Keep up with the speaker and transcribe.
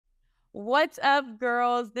What's up,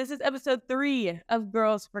 girls? This is episode 3 of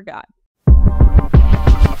Girls for God.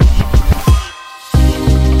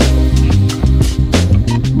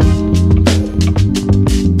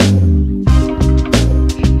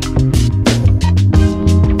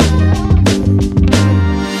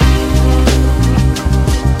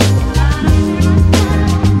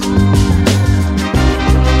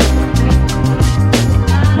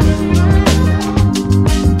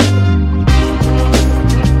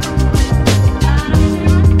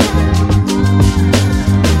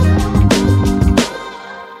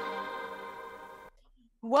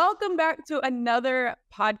 Welcome back to another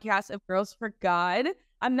podcast of Girls for God.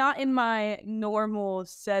 I'm not in my normal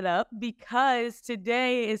setup because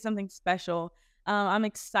today is something special. I'm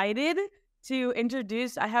excited to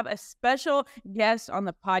introduce, I have a special guest on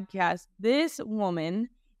the podcast. This woman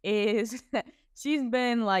is, she's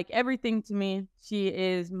been like everything to me. She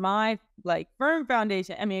is my like firm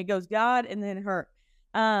foundation. I mean, it goes God and then her.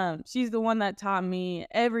 She's the one that taught me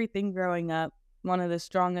everything growing up. One of the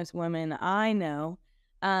strongest women I know.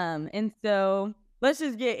 And so let's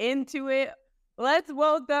just get into it. Let's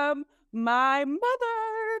welcome my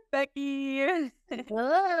mother, Becky.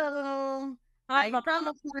 Hello. Hi, I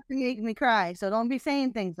promise not to make me cry, so don't be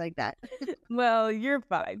saying things like that. Well, you're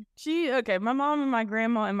fine. My mom and my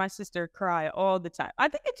grandma and my sister cry all the time. I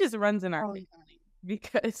think it just runs in our family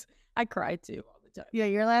because I cry too all the time. Yeah,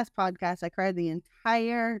 your last podcast, I cried the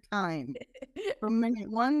entire time from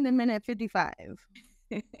minute 1 to minute 55.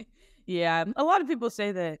 Yeah, a lot of people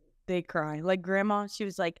say that they cry. Like grandma, she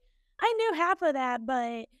was like, I knew half of that,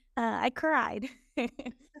 but I cried.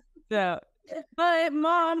 So, but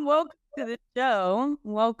mom, welcome to the show.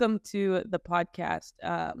 Welcome to the podcast.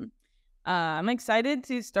 I'm excited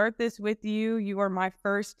to start this with you. You are my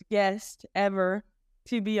first guest ever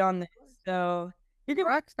to be on this. So you're gonna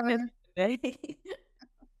Rock star. today.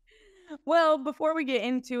 Well, before we get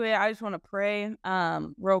into it, I just want to pray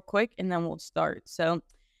real quick and then we'll start. So,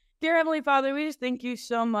 dear Heavenly Father, we just thank you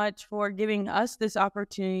so much for giving us this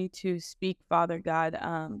opportunity to speak, Father God.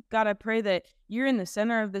 God, I pray that you're in the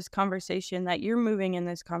center of this conversation, that you're moving in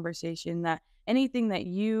this conversation, that anything that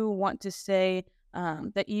you want to say,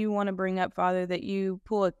 that you want to bring up, Father, that you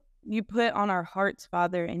put on our hearts,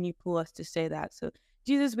 Father, and you pull us to say that. So,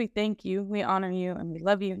 Jesus, we thank you, we honor you, and we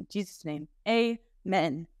love you in Jesus' name.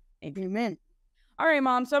 Amen. Amen. All right,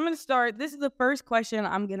 Mom. So I'm going to start. This is the first question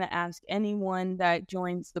I'm going to ask anyone that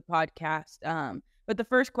joins the podcast. But the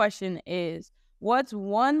first question is, what's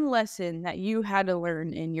one lesson that you had to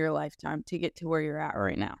learn in your lifetime to get to where you're at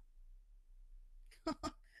right now?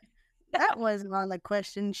 That wasn't on the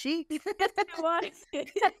question sheet. What?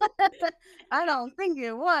 I don't think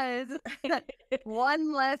it was.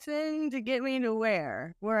 One lesson to get me to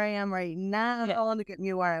where I am right now, to get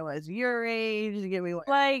me where I was your age, to get me where.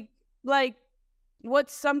 Like,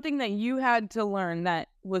 what's something that you had to learn that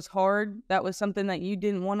was hard, that was something that you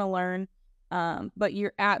didn't want to learn, but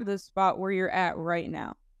you're at the spot where you're at right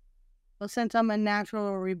now? Well, since I'm a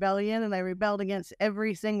natural rebellion and I rebelled against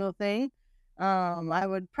every single thing, I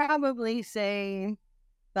would probably say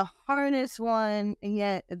the hardest one, and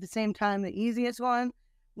yet at the same time the easiest one,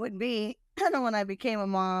 would be when I became a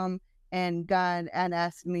mom and God had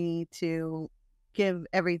asked me to give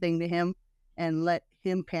everything to him and let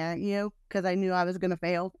him parent you, because I knew I was going to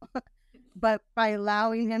fail. But by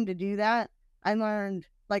allowing him to do that, I learned,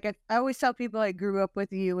 like I always tell people, I grew up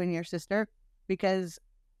with you and your sister, because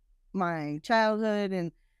my childhood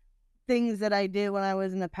and things that I did when I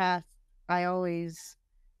was in the past, I always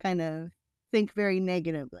kind of think very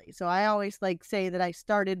negatively. So I always say that I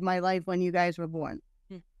started my life when you guys were born.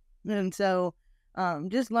 And so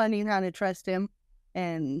just learning how to trust him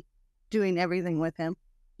and doing everything with him.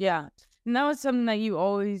 Yeah. And that was something that you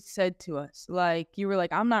always said to us. Like, you were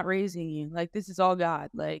like, I'm not raising you. Like, this is all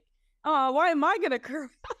God. Like, oh, why am I going to cry?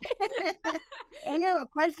 I know,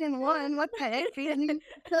 question one, what the heck?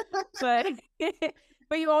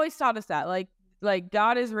 But you always taught us that. Like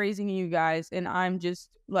God is raising you guys, and I'm just,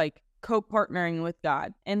 like, co-partnering with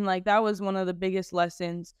God. And, like, that was one of the biggest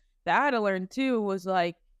lessons that I had to learn, too, was,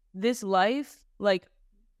 like, this life, like,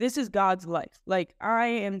 this is God's life. Like, I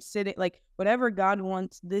am sitting, like, whatever God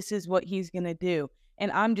wants, this is what he's going to do.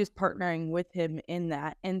 And I'm just partnering with him in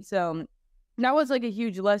that. And so that was, like, a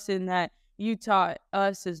huge lesson that you taught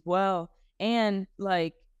us as well. And,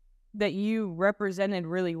 like, that you represented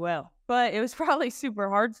really well. But it was probably super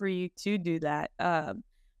hard for you to do that,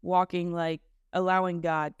 walking, like, allowing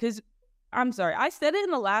God. Because, I'm sorry, I said it in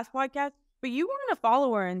the last podcast, but you weren't a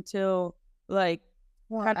follower until, like,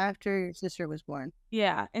 after your sister was born.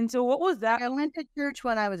 Yeah. And so what was that? I went to church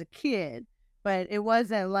when I was a kid, but it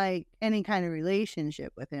wasn't like any kind of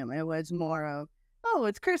relationship with him. It was more of, oh,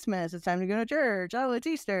 it's Christmas, it's time to go to church. Oh, it's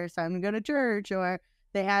Easter, it's time to go to church. Or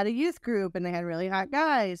they had a youth group and they had really hot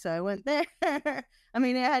guys, so I went there. I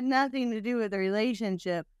mean, it had nothing to do with the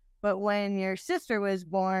relationship. But when your sister was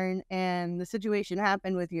born and the situation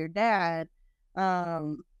happened with your dad,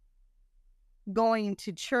 going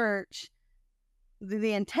to church,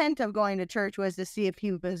 the intent of going to church was to see if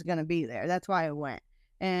he was going to be there. That's why I went.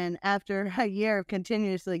 And after a year of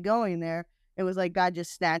continuously going there, it was like God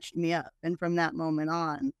just snatched me up. And from that moment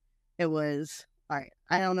on, it was, all right,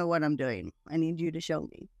 I don't know what I'm doing. I need you to show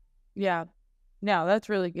me. Yeah. No, that's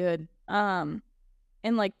really good. And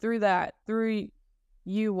like through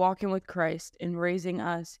you walking with Christ and raising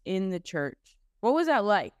us in the church, what was that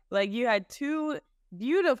like? Like, you had 2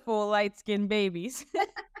 beautiful light-skinned babies.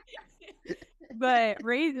 But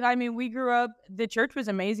we grew up, the church was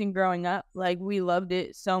amazing growing up. Like, we loved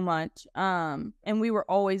it so much. And we were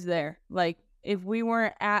always there. Like, if we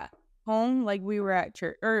weren't at home, like, we were at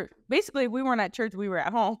church. Or basically, if we weren't at church, we were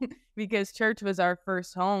at home because church was our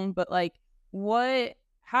first home. But like,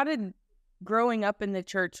 how did growing up in the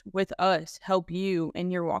church with us help you in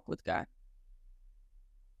your walk with God?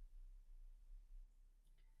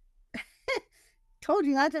 Told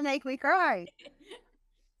you not to make me cry.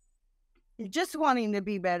 Just wanting to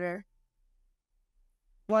be better.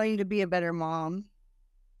 Wanting to be a better mom.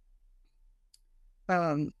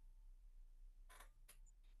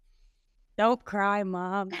 Don't cry,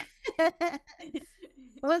 Mom.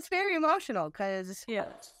 Well, it's very emotional because, Yeah.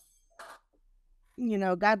 you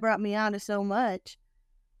know, God brought me out of so much.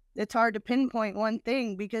 It's hard to pinpoint one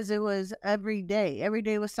thing because it was every day. Every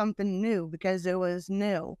day was something new because it was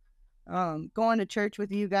new. Going to church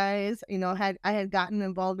with you guys, you know, I had gotten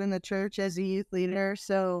involved in the church as a youth leader.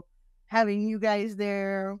 So having you guys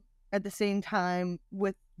there at the same time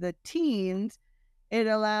with the teens, it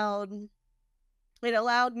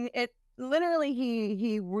literally,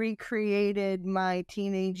 he recreated my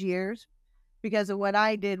teenage years because of what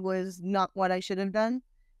I did was not what I should have done.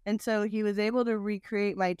 And so he was able to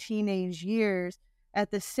recreate my teenage years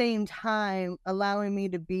at the same time, allowing me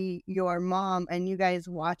to be your mom and you guys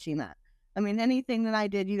watching that. I mean, anything that I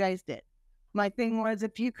did, you guys did. My thing was,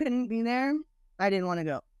 if you couldn't be there, I didn't want to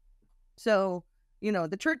go. So, you know,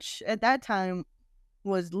 the church at that time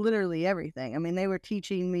was literally everything. I mean, they were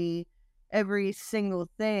teaching me every single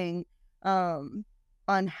thing on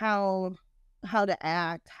how to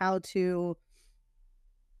act, how to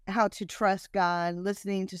trust God,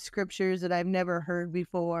 listening to scriptures that I've never heard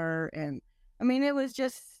before. And I mean, it was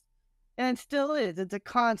just, and it still is. It's a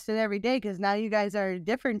constant every day because now you guys are at a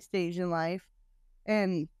different stage in life.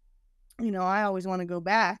 And, you know, I always want to go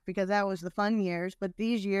back because that was the fun years. But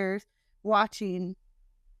these years, watching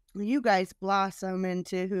you guys blossom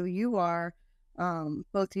into who you are,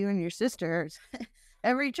 both you and your sisters,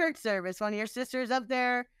 every church service, when your sister's up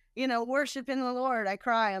there, you know, worshiping the Lord, I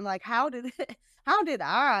cry. I'm like, how did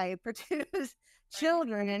I produce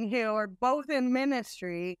children who are both in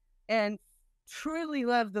ministry and truly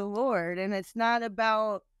love the Lord? And it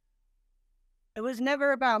was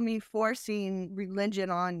never about me forcing religion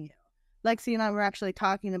on you. Lexi and I were actually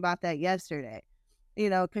talking about that yesterday, you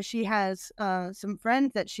know, because she has some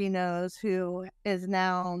friends that she knows who is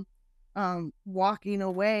now walking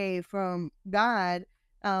away from God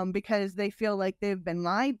because they feel like they've been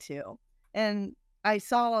lied to. And I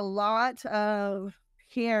saw a lot of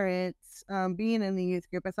parents being in the youth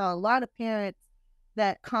group. I saw a lot of parents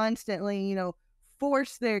that constantly, you know,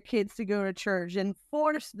 force their kids to go to church and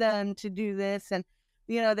force them to do this. And,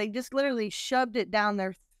 you know, they just literally shoved it down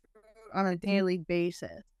their throat on a daily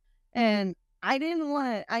basis. And I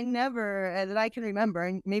never, that I can remember,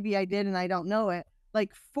 and maybe I did and I don't know it,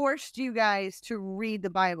 like forced you guys to read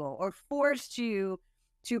the Bible or forced you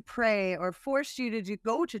to pray or forced you to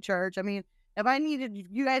go to church. I mean, if I needed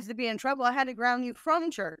you guys to be in trouble, I had to ground you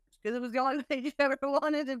from church because it was the only way you ever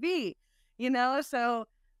wanted to be, you know? So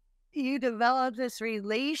you developed this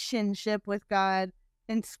relationship with God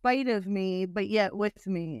in spite of me, but yet with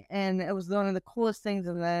me. And it was one of the coolest things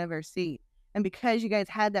that I've ever seen. And because you guys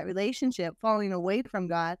had that relationship, falling away from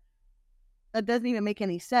God, that doesn't even make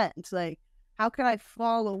any sense. Like, how could I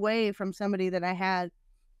fall away from somebody that I had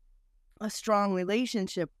a strong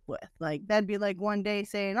relationship with? Like, that'd be like one day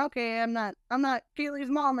saying, okay, I'm not Keely's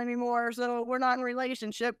mom anymore, so we're not in a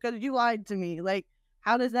relationship because you lied to me. Like,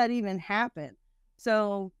 how does that even happen?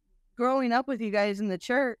 So growing up with you guys in the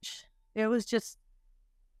church, he was just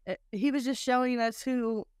showing us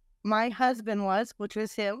who my husband was, which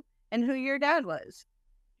was him, and who your dad was.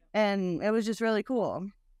 And it was just really cool.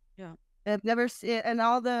 Yeah. I've never seen, and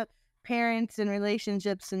all the parents and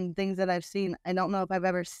relationships and things that I've seen, I don't know if I've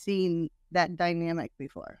ever seen that dynamic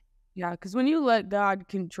before. Yeah, because when you let God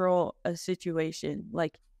control a situation,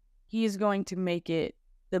 like he is going to make it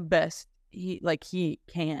the best he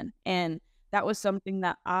can. And that was something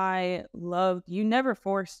that I loved. You never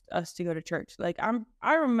forced us to go to church. Like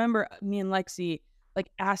I remember me and Lexi like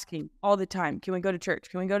asking all the time, can we go to church?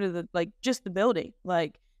 Can we go to the just the building?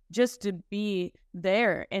 Like just to be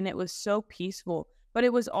there. And it was so peaceful. But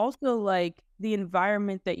it was also like the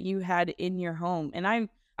environment that you had in your home. And I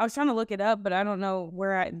was trying to look it up, but I don't know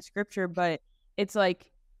where at in scripture, but it's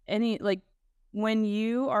like when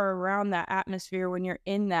you are around that atmosphere, when you're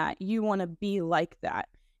in that, you want to be like that.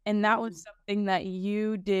 And that was something that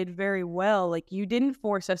you did very well. Like you didn't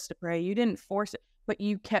force us to pray. You didn't force it, but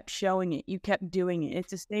you kept showing it. You kept doing it.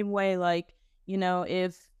 It's the same way, like,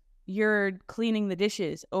 if you're cleaning the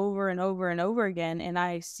dishes over and over and over again, and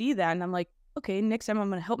I see that and I'm like, okay, next time I'm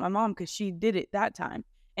going to help my mom because she did it that time.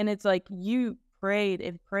 And it's like you prayed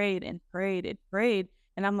and prayed and prayed and prayed.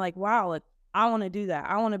 And I'm like, wow, like, I want to do that.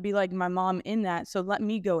 I want to be like my mom in that. So let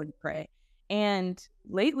me go and pray. And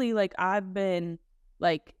lately, like, I've been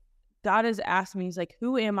like, God has asked me, he's like,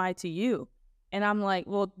 who am I to you? And I'm like,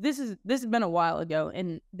 well, this has been a while ago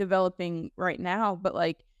and developing right now. But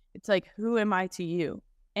like, it's like, who am I to you?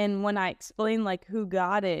 And when I explain like who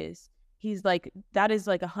God is, he's like, that is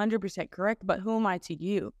like 100% correct. But who am I to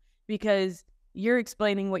you? Because you're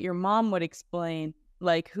explaining what your mom would explain,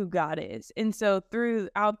 like who God is. And so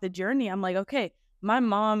throughout the journey, I'm like, okay, my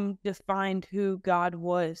mom defined who God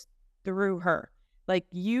was through her. Like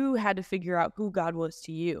you had to figure out who God was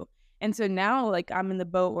to you. And so now like I'm in the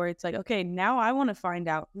boat where it's like, okay, now I want to find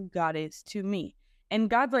out who God is to me. And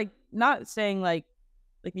God's like not saying like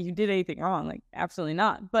you did anything wrong, like absolutely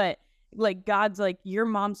not. But like God's like, your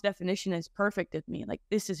mom's definition is perfect of me. Like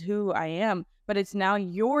this is who I am. But it's now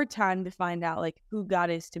your time to find out like who God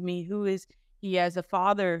is to me. Who is he as a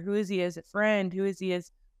father? Who is he as a friend? Who is he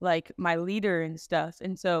as like my leader and stuff?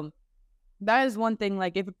 And so that is one thing.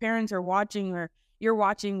 Like if parents are watching or you're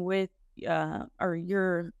watching with or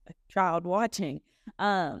you're a child watching,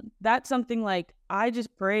 that's something like I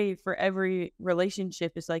just pray for every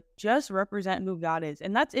relationship is like just represent who God is.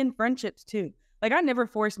 And that's in friendships too. Like I never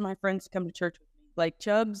force my friends to come to church with me. Like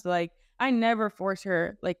Chubbs, like I never force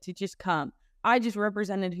her like to just come. I just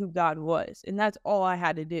represented who God was. And that's all I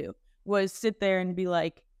had to do was sit there and be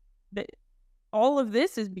like, all of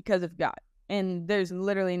this is because of God. And there's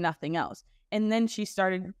literally nothing else. And then she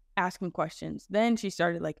started asking questions. Then she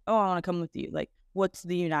started like, oh, I want to come with you. Like, what's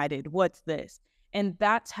the United? What's this? And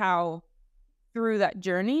that's how through that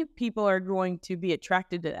journey, people are going to be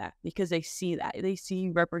attracted to that because they see that. They see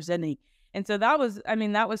you representing. And so that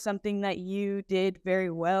was something that you did very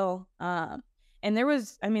well. And there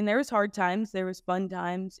was hard times, there was fun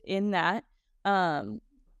times in that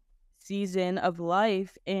season of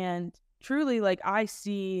life. And truly, like I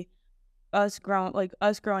see us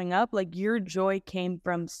growing up, like your joy came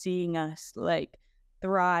from seeing us like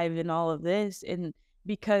thrive in all of this. And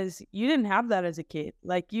because you didn't have that as a kid,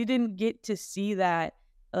 like you didn't get to see that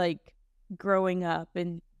like growing up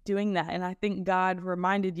and doing that. And I think God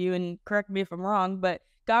reminded you, and correct me if I'm wrong, but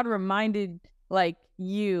God reminded like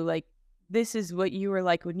you, like this is what you were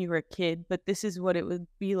like when you were a kid, but this is what it would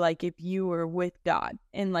be like if you were with God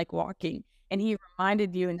and like walking. And he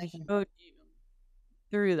reminded you and showed you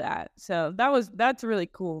through that. So that's really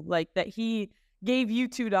cool. Like that he gave you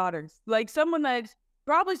two daughters, like someone that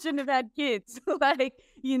probably shouldn't have had kids. Like,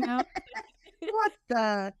 What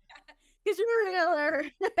the? Because you're Miller.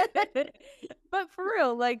 But for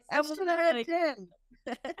real, like I should have had 10.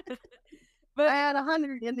 But I had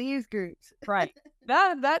 100 in the youth groups. Right.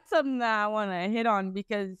 That's something that I want to hit on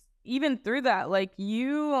because even through that, like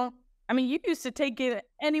you used to take it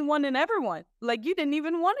anyone and everyone. Like you didn't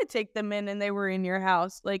even want to take them in and they were in your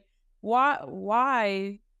house. Like why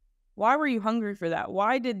were you hungry for that?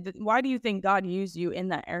 Why do you think God used you in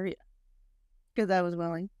that area? Because I was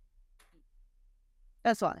willing.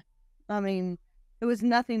 That's why. I mean, it was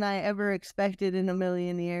nothing I ever expected in a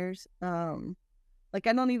million years. Like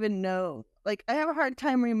I don't even know. Like I have a hard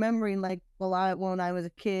time remembering like when I was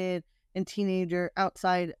a kid and teenager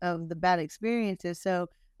outside of the bad experiences. So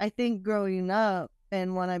I think growing up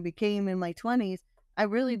and when I became in my 20s, I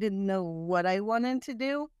really didn't know what I wanted to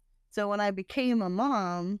do. So when I became a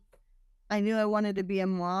mom, I knew I wanted to be a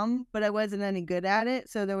mom, but I wasn't any good at it.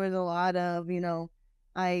 So there was a lot of,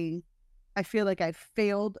 I feel like I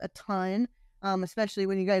failed a ton, especially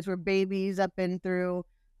when you guys were babies up and through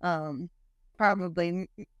probably,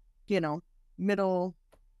 middle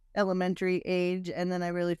elementary age. And then I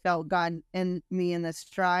really felt God and me in the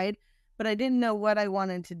stride. but I didn't know what I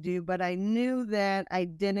wanted to do. But I knew that I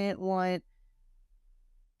didn't want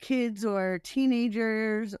kids or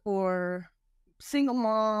teenagers or single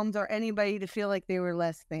moms or anybody to feel like they were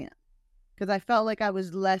less than, because I felt like I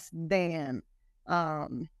was less than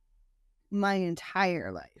my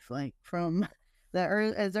entire life. Like from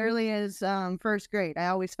as early as first grade, I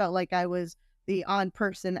always felt like I was the odd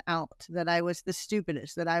person out, that I was the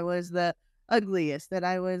stupidest, that I was the ugliest, that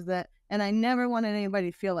I was the, and I never wanted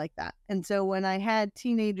anybody to feel like that. And so when I had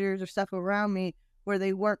teenagers or stuff around me where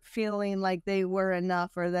they weren't feeling like they were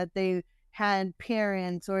enough, or that they had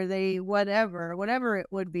parents, or they whatever it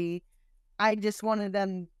would be, I just wanted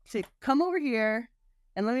them to come over here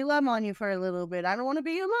and let me love on you for a little bit. I don't want to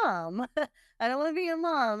be your mom. I don't want to be your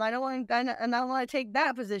mom. I don't want to take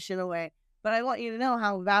that position away, but I want you to know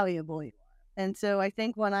how valuable you are. And so I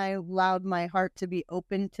think when I allowed my heart to be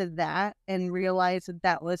open to that and realized that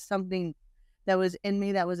that was something that was in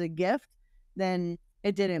me, that was a gift, then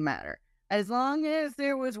it didn't matter. As long as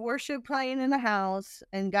there was worship playing in the house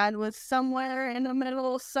and God was somewhere in the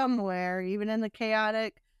middle, somewhere, even in the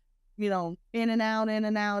chaotic, in and out, in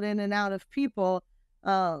and out, in and out of people,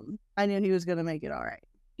 I knew he was going to make it all right.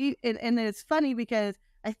 And it's funny because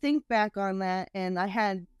I think back on that, and I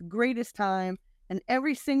had the greatest time, and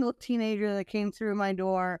every single teenager that came through my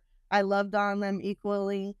door, I loved on them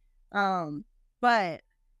equally. But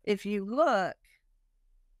if you look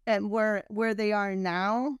at where they are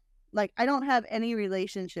now, like, I don't have any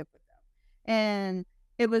relationship with them. And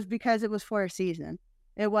it was because it was for a season.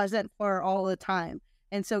 It wasn't for all the time.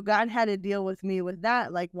 And so God had to deal with me with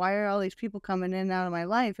that. Like, why are all these people coming in and out of my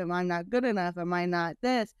life? Am I not good enough? Am I not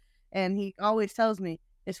this? And he always tells me,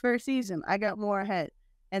 it's for a season. I got more ahead.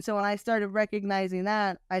 And so when I started recognizing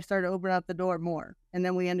that, I started opening up the door more. And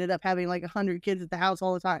then we ended up having like 100 kids at the house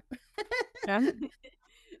all the time.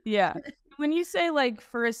 Yeah. When you say like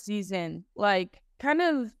for a season, like kind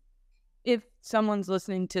of, if someone's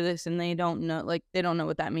listening to this and they don't know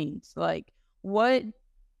what that means, like what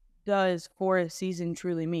does for a season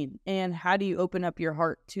truly mean, and how do you open up your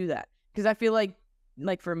heart to that? Because I feel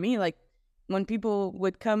like for me, like when people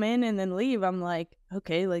would come in and then leave, I'm like,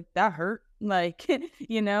 okay, like that hurt, like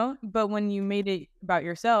but when you made it about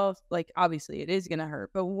yourself, like obviously it is gonna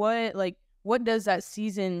hurt, but what does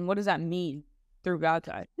that mean through God's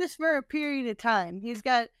eye? Just for a period of time. He's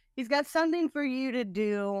got something for you to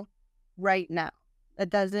do right now.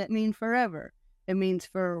 That doesn't mean forever. It means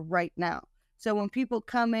for right now. So when people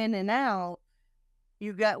come in and out,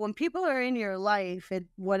 when people are in your life at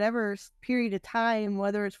whatever period of time,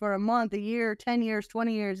 whether it's for a month, a year, 10 years,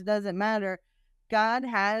 20 years, it doesn't matter. God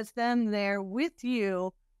has them there with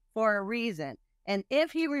you for a reason. And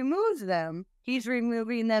if he removes them, he's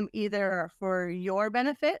removing them either for your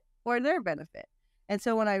benefit or their benefit. And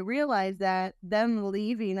so when I realized that, them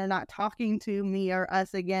leaving and not talking to me or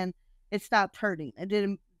us again, it stopped hurting.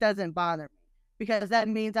 It doesn't bother me, because that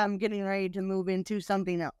means I'm getting ready to move into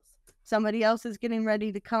something else. Somebody else is getting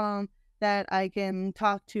ready to come that I can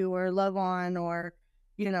talk to or love on, or,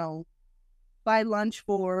 buy lunch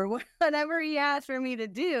for, whatever he asks for me to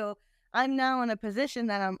do. I'm now in a position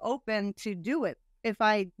that I'm open to do it. If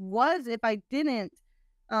I didn't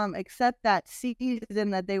accept that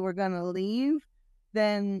season that they were going to leave,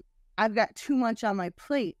 then I've got too much on my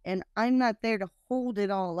plate and I'm not there to hold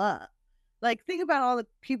it all up. Like, think about all the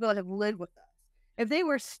people that have lived with us. If they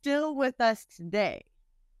were still with us today,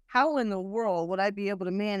 how in the world would I be able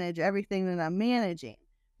to manage everything that I'm managing?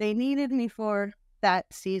 They needed me for that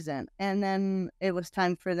season, and then it was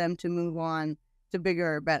time for them to move on to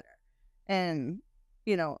bigger or better. And,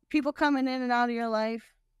 people coming in and out of your life,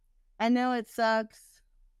 I know it sucks.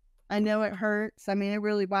 I know it hurts. I mean, it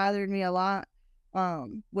really bothered me a lot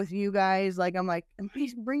with you guys. Like, I'm like, am I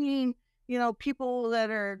bringing, people that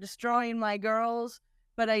are destroying my girls?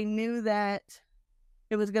 But I knew that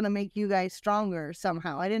it was going to make you guys stronger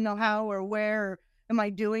somehow. I didn't know how or where, or am I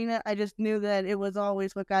doing it? I just knew that it was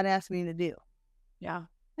always what God asked me to do. Yeah.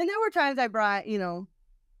 And there were times I brought,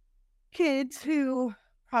 kids who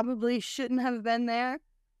probably shouldn't have been there,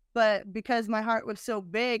 but because my heart was so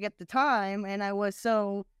big at the time and I was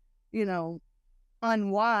so,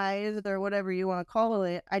 unwise or whatever you want to call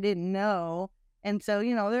it, I didn't know. And so,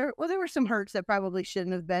 there were some hurts that probably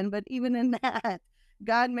shouldn't have been, but even in that,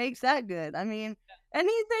 God makes that good. I mean,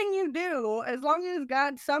 anything you do, as long as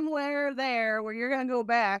God's somewhere there where you're going to go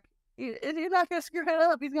back, you're not going to screw it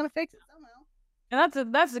up. He's going to fix it somehow.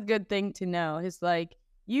 And that's a good thing to know. It's like,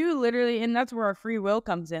 you literally, and that's where our free will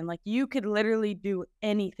comes in. Like, you could literally do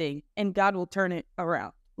anything and God will turn it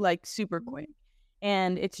around like super quick.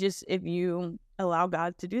 And it's just, if you allow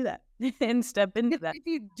God to do that and step into that. If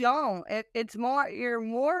you don't, you're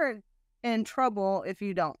more in trouble if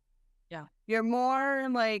you don't. Yeah. You're more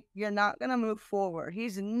like, you're not going to move forward.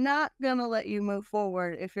 He's not going to let you move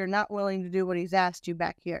forward if you're not willing to do what he's asked you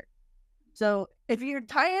back here. So if you're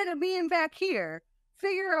tired of being back here,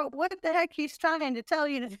 figure out what the heck he's trying to tell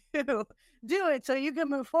you to do. Do it so you can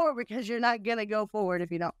move forward, because you're not going to go forward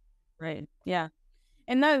if you don't. Right. Yeah.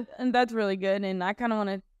 And that's really good. And I kind of want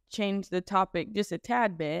to change the topic just a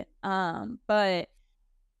tad bit. But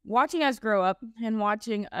watching us grow up and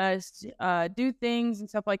watching us do things and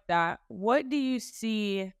stuff like that, what do you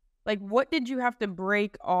see, like, what did you have to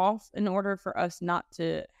break off in order for us not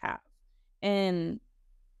to have? And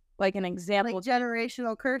like an example, like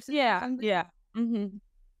generational curses. Yeah. Mm-hmm.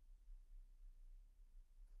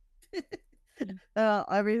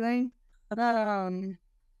 Everything.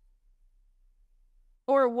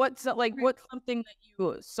 Or what's something that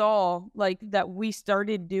you saw, like, that we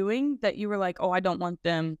started doing that you were like, oh, I don't want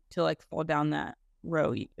them to like fall down that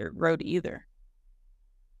road either.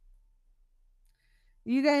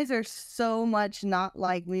 You guys are so much not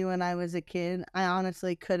like me when I was a kid. I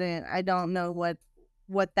honestly couldn't. I don't know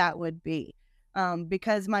what that would be,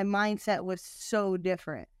 because my mindset was so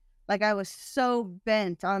different. Like, I was so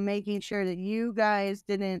bent on making sure that you guys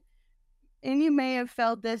didn't, and you may have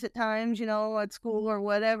felt this at times, at school or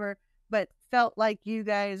whatever, but felt like you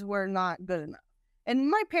guys were not good enough. And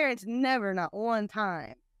my parents never, not one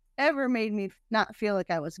time, ever made me not feel like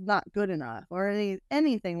I was not good enough or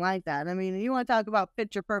anything like that. I mean, you want to talk about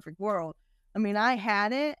picture perfect world. I mean, I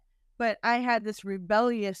had it, but I had this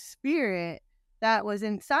rebellious spirit that was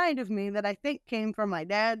inside of me that I think came from my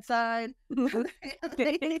dad's side.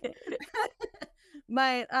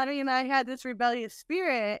 I had this rebellious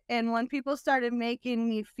spirit, and when people started making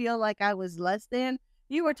me feel like I was less than,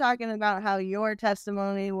 you were talking about how your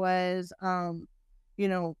testimony was,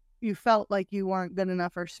 you felt like you weren't good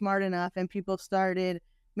enough or smart enough, and people started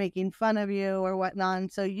making fun of you or whatnot.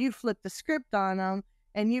 And so you flipped the script on them,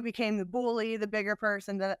 and you became the bully, the bigger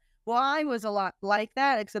person. Well, I was a lot like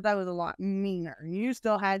that, except I was a lot meaner. You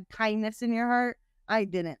still had kindness in your heart. I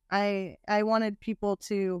didn't. I wanted people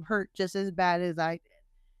to hurt just as bad as I did.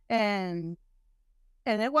 And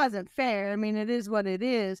it wasn't fair. I mean, it is what it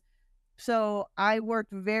is. So I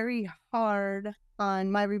worked very hard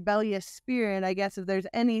on my rebellious spirit, I guess, if there's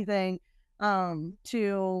anything,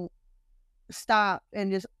 to stop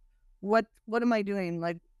and just, what am I doing?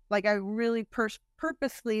 Like I really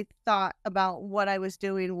purposely thought about what I was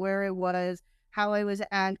doing, where it was, how I was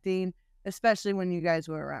acting, especially when you guys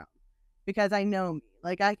were around. Because I know me.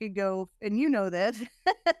 Like, I could go, and you know this,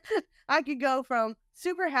 I could go from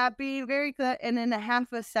super happy, very good, and in a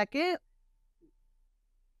half a second,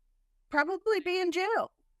 probably be in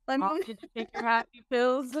jail. Did you take your happy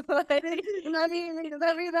pills? I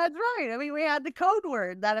mean, that's right. I mean, we had the code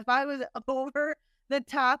word that if I was over the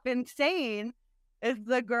top insane, if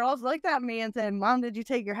the girls looked at me and said, "Mom, did you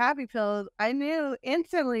take your happy pills?" I knew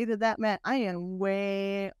instantly that meant I am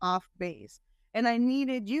way off base. And I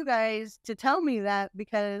needed you guys to tell me that,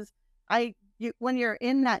 because when you're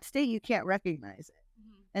in that state, you can't recognize it.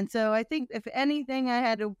 Mm-hmm. And so I think if anything I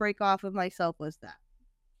had to break off of myself was that.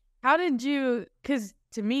 How did you, because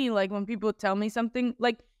to me, like, when people tell me something,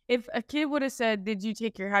 like, if a kid would have said, "Did you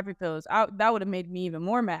take your happy pills?" that would have made me even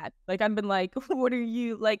more mad. Like, I've been like, what are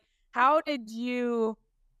you, like, how did you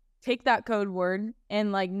take that code word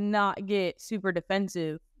and, like, not get super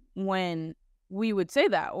defensive when we would say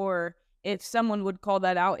that, or if someone would call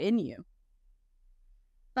that out in you?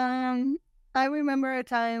 I remember a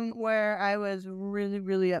time where I was really,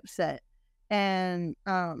 really upset, and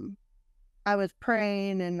I was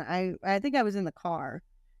praying, and I think I was in the car,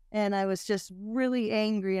 and I was just really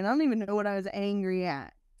angry, and I don't even know what I was angry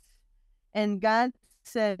at. And God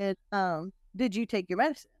said, "Did you take your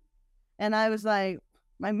medicine?" And I was like,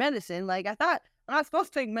 "My medicine?" Like, I thought I'm not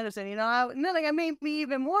supposed to take medicine, and then, like, it made me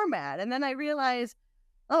even more mad. And then I realized,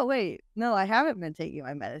 oh, wait, no, I haven't been taking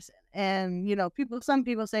my medicine. And, some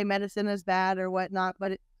people say medicine is bad or whatnot,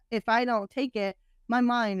 but if I don't take it, my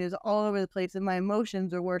mind is all over the place and my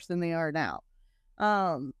emotions are worse than they are now.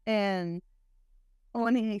 And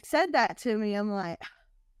when he said that to me, I'm like,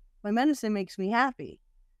 my medicine makes me happy.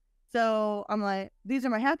 So I'm like, these are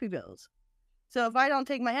my happy pills. So if I don't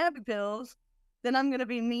take my happy pills, then I'm going to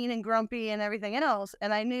be mean and grumpy and everything else.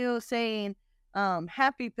 And I knew saying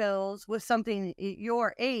happy pills was something at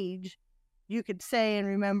your age you could say and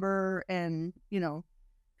remember, and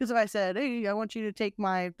because if I said, "Hey, I want you to take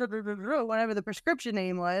my whatever the prescription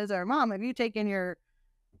name was," or "Mom, have you taken your,"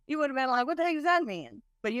 you would have been like, "What the heck does that mean?"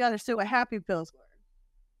 But you understood what happy pills were.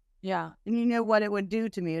 Yeah. And you knew what it would do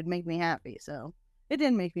to me. It would make me happy. So it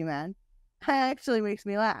didn't make me mad. It actually makes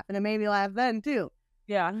me laugh, and it made me laugh then too.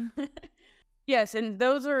 Yeah. Yes, and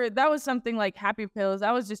that was something like happy pills.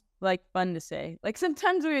 That was just like fun to say. Like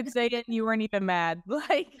sometimes we would say it and you weren't even mad.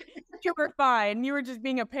 Like you were fine. You were just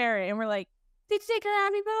being a parent and we're like, did you take her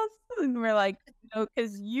happy pills? And we're like, no,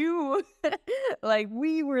 because you like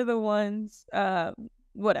we were the ones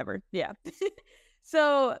whatever. Yeah.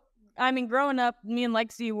 So I mean, growing up, me and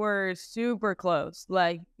Lexi were super close.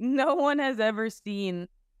 Like no one has ever seen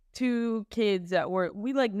two kids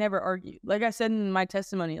we like never argued. Like I said in my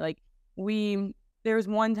testimony, like there was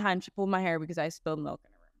one time she pulled my hair because I spilled milk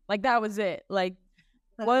in her room. Like that was it. Like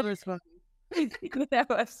That what was funny. that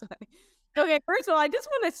was funny. Okay, first of all, I just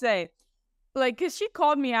want to say, like, because she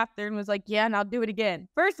called me after and was like, yeah, and I'll do it again.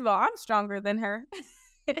 First of all, I'm stronger than her.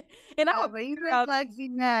 And I Oh, would but you beat her act up, like she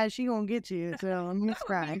mad, she gonna get you. So I'm I just would beat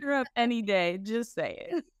crying. her up any day. Just say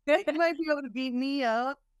You it. might be able to beat me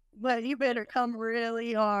up, but you better come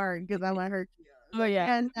really hard because I might hurt you. Oh,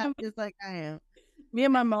 yeah. And not just like I am. Me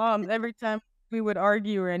and my mom, every time we would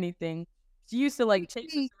argue or anything, she used to like chase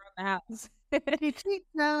us around the house. She cheats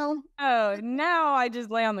now. Oh, now I just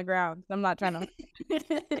lay on the ground. I'm not trying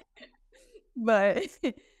to. but,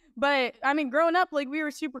 but I mean, growing up, like we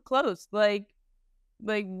were super close. Like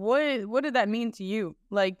what did that mean to you?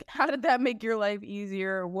 Like, how did that make your life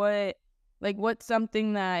easier? What's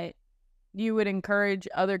something that you would encourage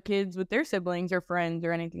other kids with their siblings or friends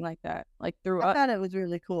or anything like that? Like through I us. thought it was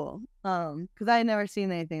really cool. Because I had never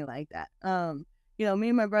seen anything like that. You know, me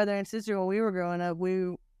and my brother and sister when we were growing up,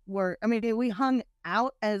 we hung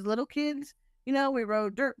out as little kids. You know, we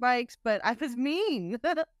rode dirt bikes, but I was mean.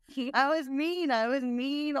 I was mean. I was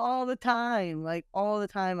mean all the time. Like all the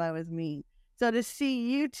time I was mean. So to see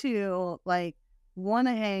you two like want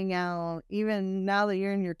to hang out, even now that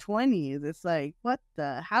you're in your 20s, it's like,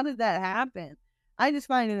 how did that happen? I just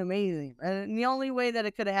find it amazing. And the only way that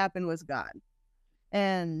it could have happened was God.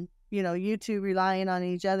 And, you know, you two relying on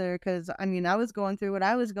each other. Cause I mean, I was going through what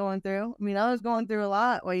I was going through. I mean, I was going through a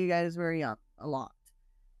lot while you guys were young, a lot.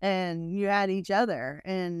 And you had each other.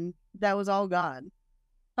 And that was all God.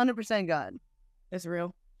 100% God. It's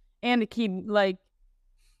real. And to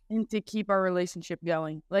keep our relationship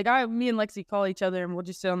going. Like me and Lexi call each other and we'll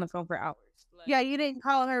just sit on the phone for hours. Like, yeah, you didn't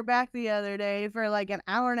call her back the other day for like an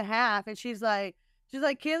hour and a half. And she's like,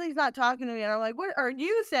 Kaylee's not talking to me. And I'm like, what? Or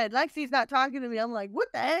you said Lexi's not talking to me. I'm like, what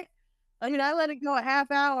the heck? I mean, I let it go a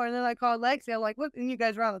half hour and then I called Lexi. I'm like, what? And you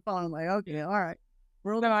guys were on the phone. I'm like, okay, all right.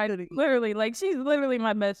 Literally, like, she's literally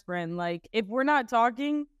my best friend. Like, if we're not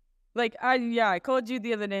talking, like, I called you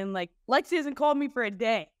the other day and, like, Lexi hasn't called me for a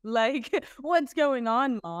day. Like, what's going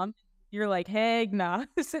on, Mom? You're like, heck nah.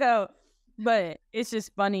 So, but it's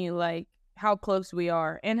just funny, like, how close we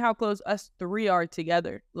are and how close us three are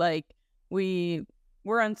together. Like, we're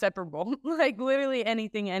inseparable. Like, literally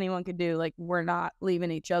anything anyone could do, like, we're not leaving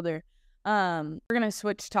each other. We're gonna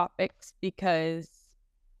switch topics because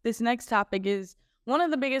this next topic is one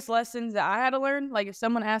of the biggest lessons that I had to learn. Like, if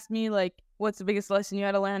someone asked me, like, what's the biggest lesson you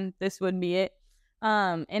had to learn, this would be it.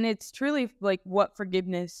 And it's truly, like, what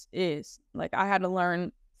forgiveness is. Like, I had to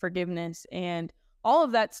learn forgiveness, and all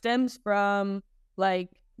of that stems from, like,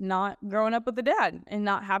 not growing up with a dad and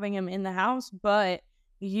not having him in the house, but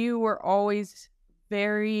you were always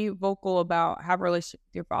very vocal about have a relationship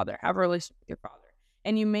with your father,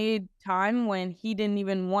 and you made time when he didn't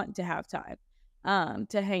even want to have time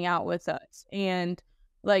to hang out with us. And,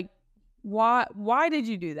 like, why did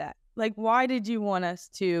you do that? Like, why did you want us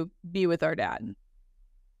to be with our dad?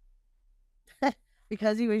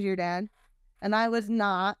 Because he was your dad. And I was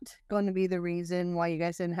not going to be the reason why you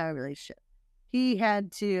guys didn't have a relationship. He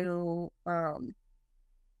had to,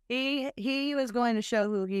 he was going to show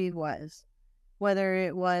who he was, whether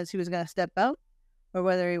it was he was going to step out or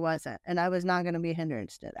whether he wasn't. And I was not going to be a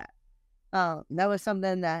hindrance to that. That was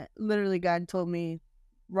something that literally God told me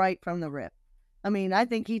right from the rip. I mean, I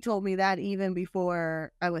think he told me that even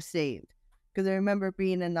before I was saved. Because I remember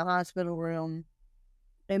being in the hospital room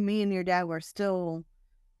and me and your dad were still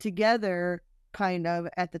together kind of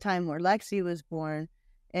at the time where Lexi was born.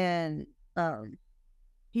 And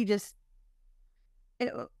he just,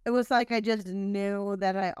 it was like I just knew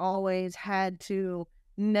that I always had to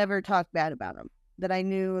never talk bad about him. That I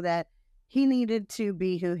knew that he needed to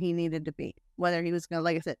be who he needed to be. Whether he was going to,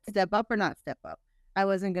 like I said, step up or not step up. I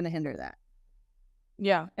wasn't going to hinder that.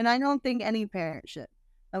 Yeah. And I don't think any parent should.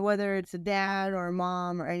 Whether it's a dad or a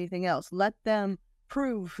mom or anything else. Let them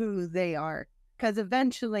prove who they are. Because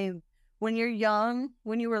eventually, when you're young,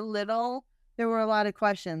 when you were little, there were a lot of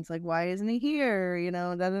questions. Like, why isn't he here? You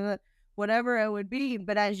know, whatever it would be.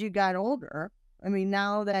 But as you got older, I mean,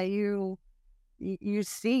 now that you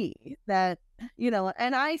see that, you know,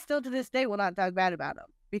 and I still to this day will not talk bad about him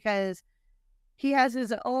because he has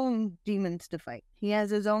his own demons to fight. He has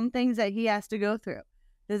his own things that he has to go through.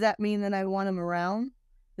 Does that mean that I want him around?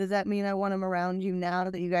 Does that mean I want him around you now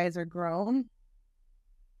that you guys are grown?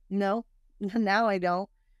 No, now I don't,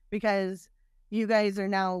 because you guys are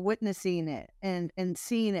now witnessing it and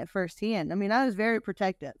seeing it firsthand. I mean, I was very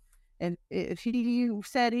protective. And if he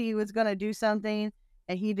said he was going to do something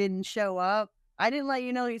and he didn't show up, I didn't let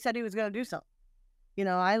you know he said he was going to do something. You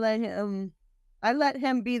know, I let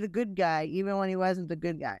him be the good guy, even when he wasn't the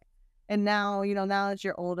good guy. And now, you know, now that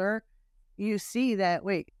you're older, you see that,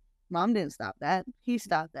 wait, mom didn't stop that. He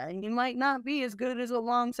stopped that. He might not be as good as what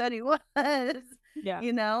mom said he was. Yeah.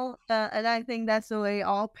 You know, and I think that's the way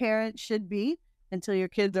all parents should be until your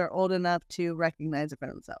kids are old enough to recognize it for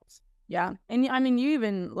themselves. Yeah. And I mean, you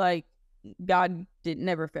even like, God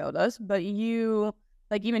never failed us, but you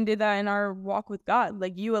like even did that in our walk with God.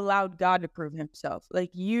 Like you allowed God to prove himself.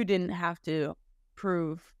 Like you didn't have to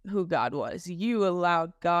prove who God was. You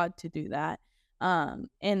allowed God to do that.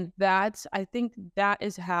 And I think that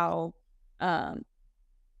is how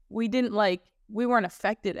we weren't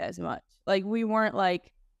affected as much. Like we weren't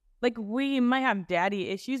like we might have daddy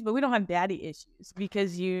issues, but we don't have daddy issues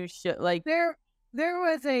because you should like there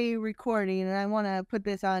was a recording, and I want to put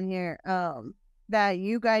this on here, that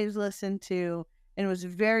you guys listened to, and it was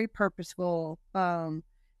very purposeful. And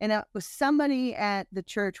it was somebody at the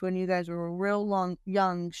church when you guys were real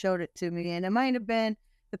young showed it to me, and it might have been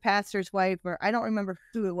the pastor's wife, or I don't remember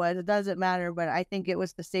who it was. It doesn't matter, but I think it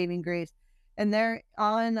was the Saving Grace. And they're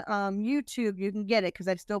on YouTube. You can get it because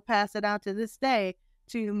I still pass it out to this day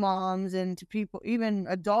to moms and to people, even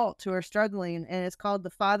adults who are struggling. And it's called The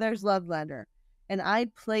Father's Love Letter. And I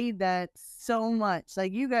played that so much.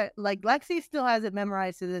 Like Lexi still has it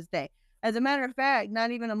memorized to this day. As a matter of fact,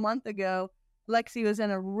 not even a month ago, Lexi was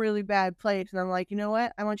in a really bad place. And I'm like, you know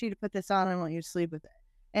what? I want you to put this on. I want you to sleep with it.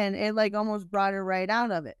 And it like almost brought her right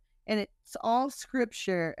out of it. And it's all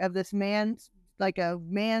scripture of this man, like a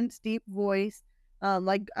man's deep voice,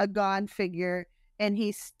 like a God figure. And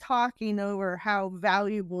he's talking over how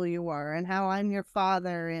valuable you are and how I'm your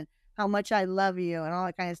father and how much I love you and all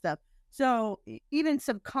that kind of stuff. So even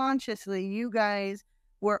subconsciously, you guys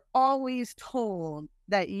were always told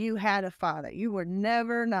that you had a father. You were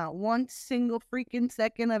never, not one single freaking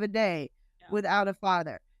second of a day without a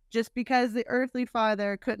father. Just because the earthly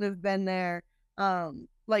father couldn't have been there,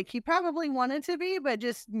 like he probably wanted to be, but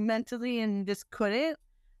just mentally and just couldn't.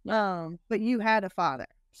 But you had a father.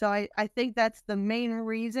 So I think that's the main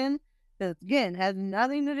reason. That, again, has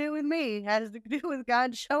nothing to do with me. It has to do with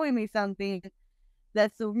God showing me something.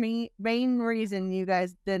 That's the main reason you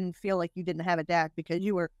guys didn't feel like you didn't have a dad, because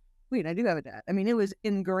you were, wait, I do have a dad. I mean, it was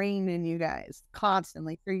ingrained in you guys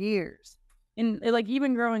constantly for years. And like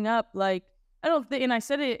even growing up, like I don't think, and I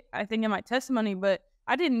said it, I think in my testimony, but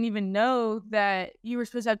I didn't even know that you were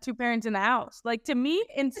supposed to have two parents in the house. Like to me,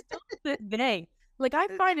 and still to this day, like I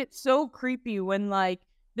find it so creepy when like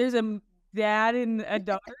there's a dad and a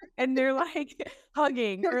daughter and they're like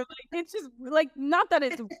hugging, or like it's just like, not that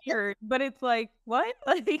it's weird, but it's like what,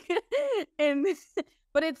 like and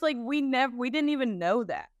but it's like we didn't even know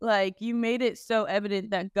that. Like you made it so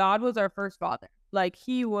evident that God was our first father, like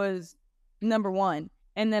he was number one,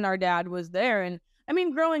 and then our dad was there. And I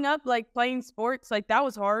mean, growing up, like playing sports, like that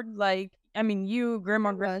was hard. Like I mean,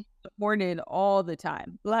 grandma supported all the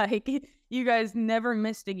time, like you guys never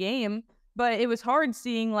missed a game. But it was hard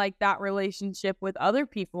seeing like that relationship with other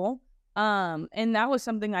people. And that was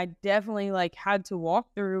something I definitely like had to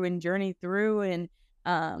walk through and journey through.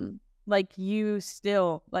 And like you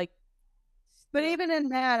still like. But even in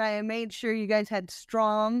that, I made sure you guys had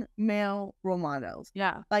strong male role models.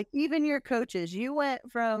 Yeah. Like even your coaches, you went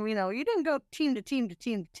from, you didn't go team to team to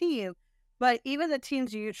team to team, but even the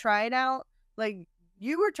teams you tried out, like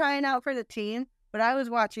you were trying out for the team, but I was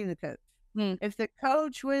watching the coach. If the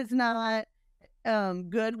coach was not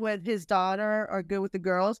good with his daughter or good with the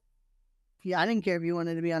girls, I didn't care if you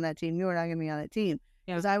wanted to be on that team. You were not going to be on that team.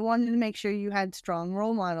 Because I wanted to make sure you had strong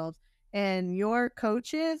role models. And your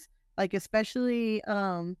coaches, like especially,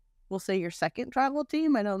 we'll say your second travel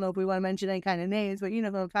team. I don't know if we want to mention any kind of names, but you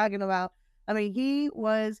know what I'm talking about. I mean, he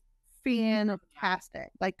was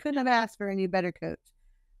fantastic. Like couldn't have asked for any better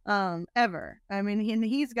coach ever. I mean,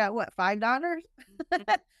 he's got what, 5 daughters?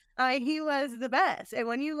 He was the best. And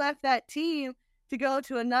when you left that team to go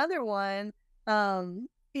to another one,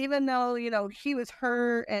 even though, he was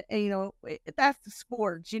hurt and that's the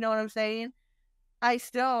sports, you know what I'm saying? I'm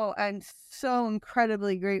so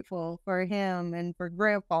incredibly grateful for him and for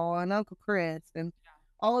Grandpa and Uncle Chris and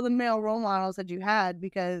all the male role models that you had,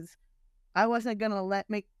 because I wasn't going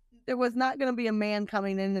to there was not going to be a man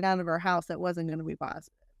coming in and out of our house that wasn't going to be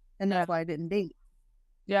positive. And that's why I didn't date.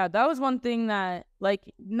 Yeah, that was one thing that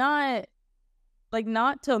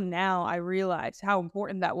not till now I realized how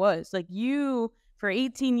important that was. Like, you, for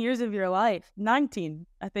 18 years of your life, 19,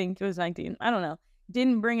 I think it was 19, I don't know,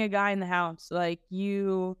 didn't bring a guy in the house. Like,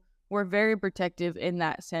 you were very protective in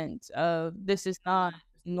that sense of, this is not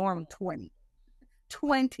normal. 20.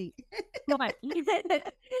 But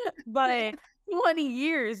 20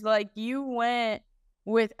 years, like, you went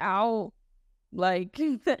without, like,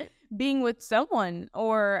 being with someone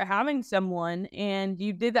or having someone, and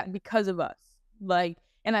you did that because of us. Like,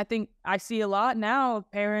 and I think I see a lot now of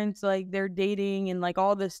parents, like, they're dating and like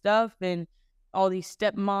all this stuff, and all these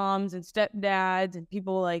stepmoms and stepdads, and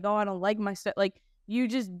people like, oh, I don't like my step. Like, you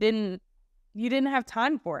didn't have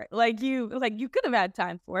time for it. Like, you could have had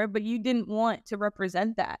time for it, but you didn't want to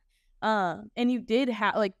represent that. And you did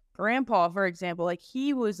have, like, grandpa, for example, like,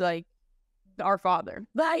 he was like our father,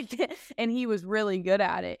 like, and he was really good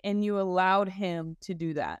at it, and you allowed him to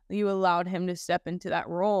do that. You allowed him to step into that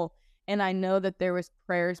role. And I know that there was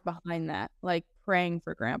prayers behind that, like praying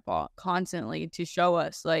for grandpa constantly to show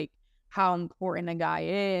us like how important a guy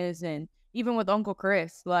is. And even with Uncle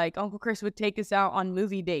Chris, like, Uncle Chris would take us out on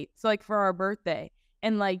movie dates, like, for our birthday,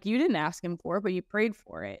 and like, you didn't ask him for it, but you prayed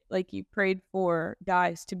for it. Like, you prayed for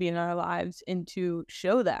guys to be in our lives and to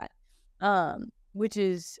show that, which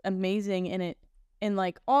is amazing. And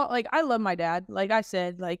like, all, like, I love my dad. Like I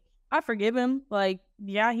said, like, I forgive him. Like,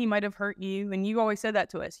 yeah, he might have hurt you, and you always said that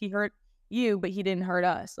to us. He hurt you, but he didn't hurt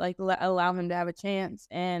us. Like, allow him to have a chance.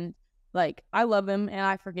 And like, I love him and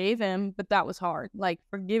I forgave him, but that was hard. Like,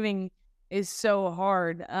 forgiving is so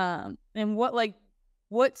hard. And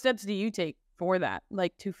what steps do you take for that,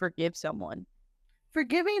 like, to forgive someone?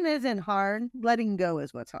 Forgiving isn't hard. Letting go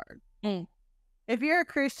is what's hard. If you're a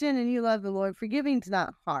Christian and you love the Lord, forgiving's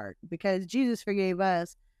not hard because Jesus forgave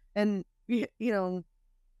us. And, you know,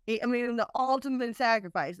 I mean, the ultimate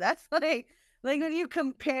sacrifice. That's like when you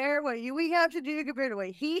compare what we have to do compared to what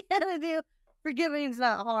he had to do, forgiving's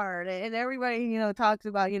not hard. And everybody, talks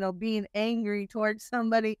about, being angry towards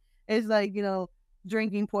somebody is like,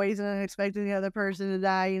 drinking poison and expecting the other person to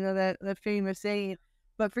die, that famous saying.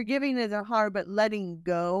 But forgiving isn't hard, but letting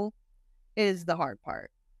go is the hard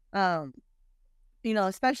part.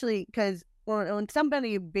 Especially because when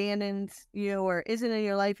somebody abandons you or isn't in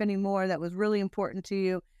your life anymore that was really important to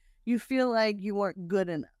you, you feel like you weren't good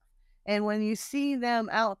enough. And when you see them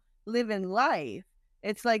out living life,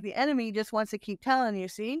 it's like the enemy just wants to keep telling you,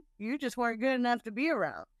 see, you just weren't good enough to be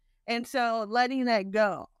around. And so letting that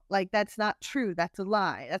go, like, that's not true. That's a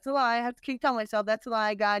lie. That's a lie. I have to keep telling myself, that's a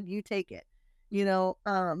lie. God, you take it.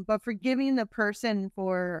 But forgiving the person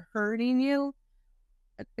for hurting you,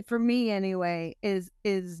 for me anyway, is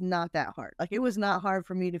not that hard. Like, it was not hard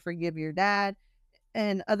for me to forgive your dad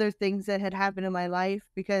and other things that had happened in my life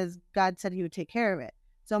because God said he would take care of it.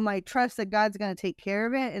 So my trust that God's going to take care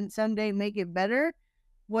of it and someday make it better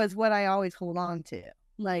was what I always hold on to.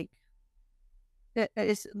 Like,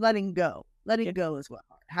 it's letting go. Letting go is what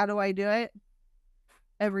hard. How do I do it?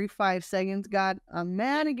 Every 5 seconds, God, I'm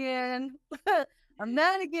mad again. I'm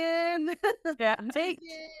mad again. Yeah. Take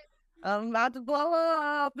it. I'm about to blow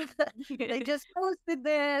up. They just posted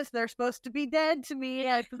this. They're supposed to be dead to me.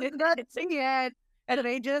 I did not see it. And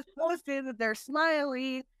they just posted that they're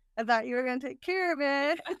smiling. I thought you were going to take care of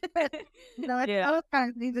it. It's those kind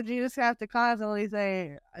of things that you just have to constantly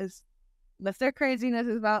say, unless their craziness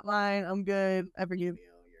is about mine, I'm good. I forgive you.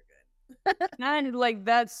 You're good. And like,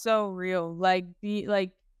 that's so real. Like,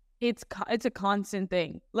 it's a constant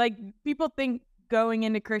thing. Like, people think going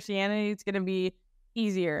into Christianity, it's going to be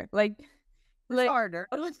easier. Like, harder.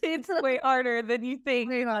 It's way harder than you think.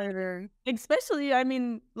 Way harder. Especially, I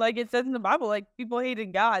mean, like it says in the Bible, like, people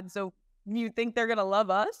hated God, so you think they're gonna love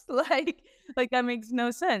us? Like that makes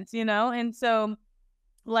no sense, And so,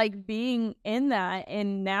 like, being in that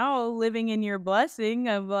and now living in your blessing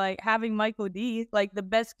of like having Michael D, like the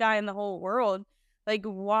best guy in the whole world, like,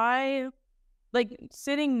 why, like,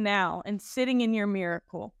 sitting now and sitting in your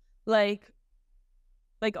miracle, like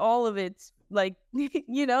all of it's like,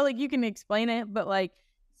 like, you can explain it, but like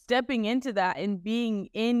stepping into that and being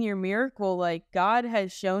in your miracle, like, God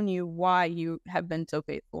has shown you why you have been so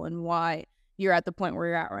faithful and why you're at the point where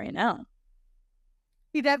you're at right now.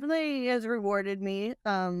 He definitely has rewarded me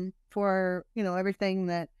for, everything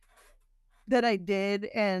that I did,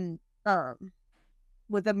 and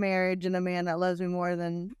with a marriage and a man that loves me more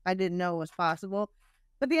than I didn't know was possible.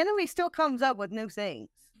 But the enemy still comes up with new things.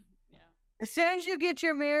 As soon as you get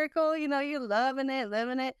your miracle, you're loving it,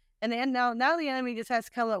 living it. And then now the enemy just has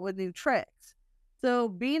to come up with new tricks. So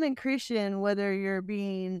being a Christian, whether you're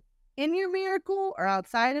being in your miracle or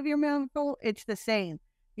outside of your miracle, it's the same.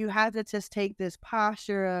 you have to just take this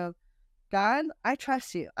posture of, God, I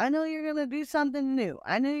trust you. I know you're going to do something new.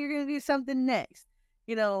 I know you're going to do something next.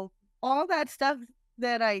 You know, all that stuff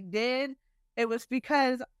that I did, it was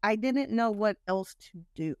because I didn't know what else to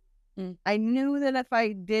do. I knew that if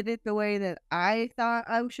I did it the way that I thought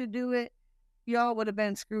I should do it, y'all would have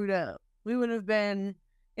been screwed up. We would have been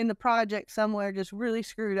in the project somewhere just really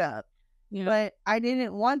screwed up. Yeah. But I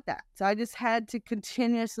didn't want that. So I just had to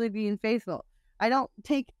continuously be faithful. I don't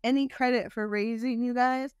take any credit for raising you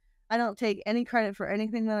guys. I don't take any credit for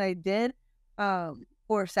anything that I did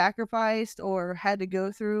or sacrificed or had to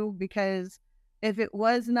go through, because if it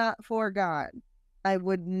was not for God, I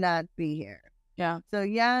would not be here. Yeah. So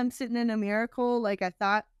yeah, I'm sitting in a miracle like I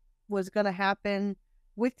thought was going to happen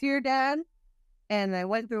with your dad. And I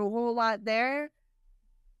went through a whole lot there.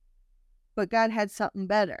 But God had something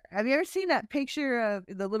better. Have you ever seen that picture of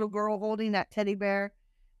the little girl holding that teddy bear?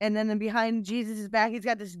 And then behind Jesus' back, he's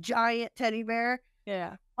got this giant teddy bear.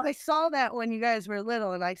 Yeah. I saw that when you guys were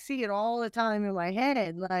little, and I see it all the time in my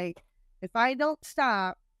head. Like, if I don't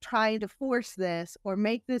stop trying to force this or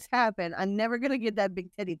make this happen, I'm never going to get that big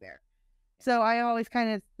teddy bear. So I always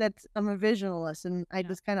I'm a visualist, and I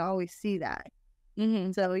just kind of always see that.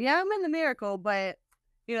 Mm-hmm. So yeah, I'm in the miracle, but,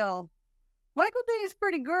 you know, Michael D is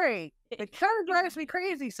pretty great. It kind of drives me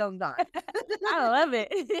crazy sometimes. I love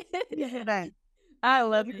it. Yeah, I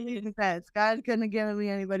love it. God couldn't have given me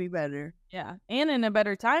anybody better. Yeah. And in a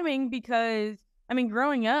better timing, because, I mean,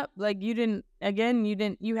 growing up, like, you had me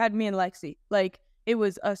and Lexi. Like, it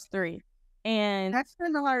was us three. And that's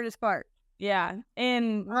been the hardest part. Yeah.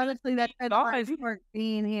 And honestly, that's the hardest part,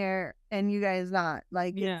 being here and you guys not.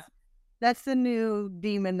 Like, yeah. That's the new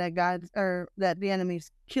demon that that the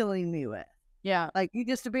enemy's killing me with. Yeah. Like, you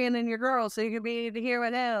just abandon your girl so you can be here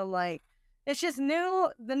with him. Like, it's just the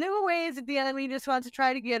new ways that the enemy just wants to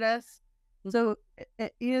try to get us. So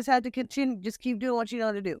you just have to continue, just keep doing what you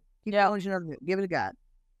know to do. Keep doing what you know to do. Give it to God.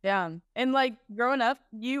 Yeah. And like, growing up,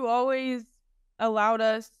 you always allowed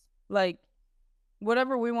us, like,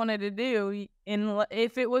 whatever we wanted to do. And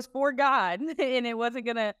if it was for God and it wasn't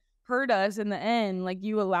going to hurt us in the end, like,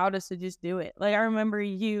 you allowed us to just do it. Like, I remember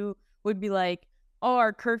you would be like, oh,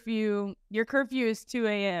 your curfew is 2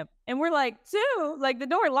 a.m. And we're like, 2? Like, the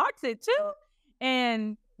door locks at 2?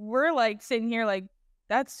 And we're like sitting here like,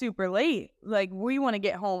 that's super late. Like, we want to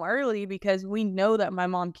get home early because we know that my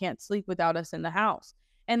mom can't sleep without us in the house.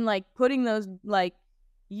 And like, putting those, like,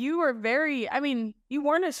 you were you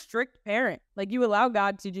weren't a strict parent. Like, you allow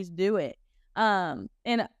God to just do it. And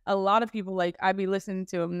a lot of people, like, I'd be listening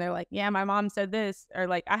to them and they're like, yeah, my mom said this, or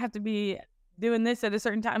like, I have to be doing this at a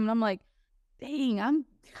certain time. And I'm like, dang, I'm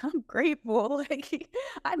grateful. Like,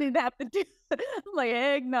 I didn't have to do I'm like,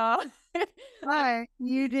 heck no. Why?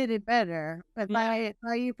 You did it better. If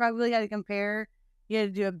you probably had to compare, you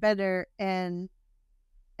had to do it better. And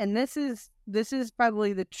this is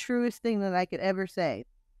probably the truest thing that I could ever say.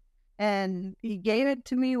 And he gave it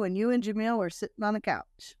to me when you and Jamil were sitting on the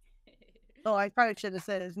couch. Oh, I probably should have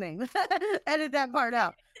said his name. Edit that part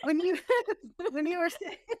out. When you were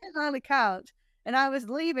sitting on the couch and I was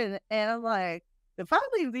leaving, and I'm like, if I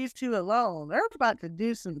leave these two alone, they're about to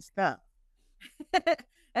do some stuff.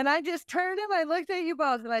 And I just turned him, I looked at you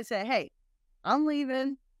both, and I said, hey, I'm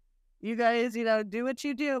leaving. You guys, do what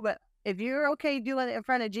you do, but if you're okay doing it in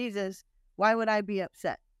front of Jesus, why would I be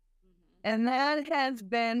upset? Mm-hmm. And that has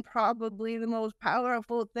been probably the most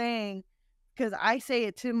powerful thing, because I say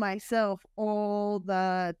it to myself all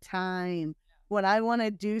the time. When I want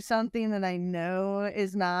to do something that I know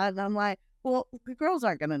is not, I'm like, well, the girls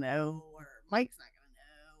aren't going to know, or Mike's not going to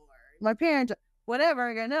know, or my parents, whatever,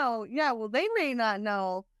 are going to know. Yeah, well, they may not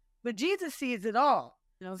know, but Jesus sees it all.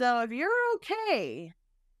 Okay. So if you're okay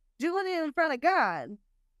doing it in front of God,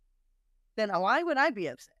 then why would I be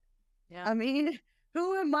upset? Yeah. I mean,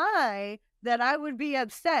 who am I that I would be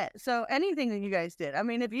upset? So anything that you guys did, I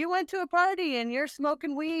mean, if you went to a party and you're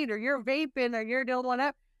smoking weed or you're vaping or you're doing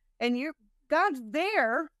whatever, and God's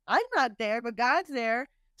there, I'm not there, but God's there.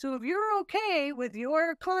 So if you're okay with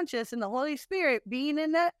your conscience and the Holy Spirit being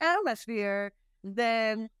in that atmosphere,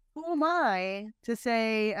 then who am I to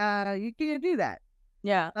say you can't do that?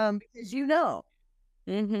 Yeah. Because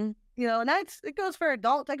Mm-hmm. And it goes for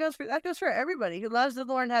adults. That goes for everybody who loves the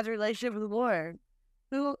Lord and has a relationship with the Lord.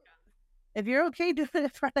 If you're okay doing it in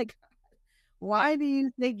front of God, why do you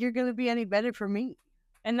think you're going to be any better for me?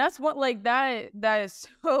 And that's what, like, that is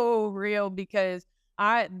so real, because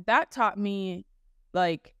that taught me,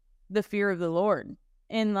 like, the fear of the Lord,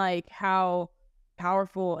 and like how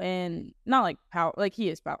powerful, and not like power, like, he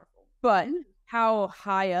is powerful, but how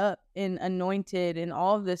high up and anointed and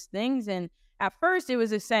all of these things. And at first it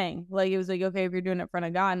was a saying. Like, it was like, okay, if you're doing it in front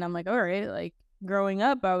of God. And I'm like, all right. Like, growing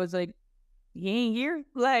up, I was like, he ain't here.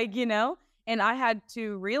 Like, and I had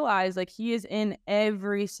to realize, like, he is in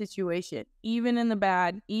every situation, even in the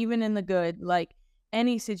bad, even in the good, like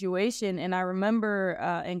any situation. And I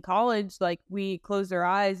remember in college, like, we closed our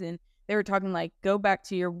eyes and they were talking like, go back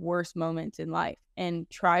to your worst moments in life and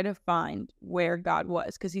try to find where God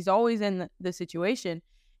was, because he's always in the situation.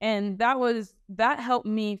 And that helped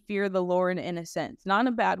me fear the Lord in a sense, not in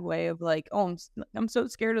a bad way of like, oh, I'm so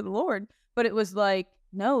scared of the Lord, but it was like,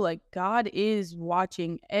 no, like, God is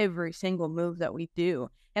watching every single move that we do.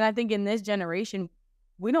 And I think in this generation,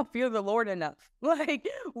 we don't fear the Lord enough. Like,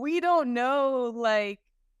 we don't know, like,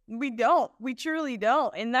 we truly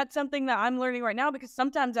don't. And that's something that I'm learning right now, because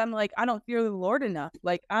sometimes I'm like, I don't fear the Lord enough.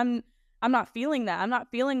 Like, I'm not feeling that. I'm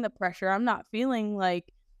not feeling the pressure. I'm not feeling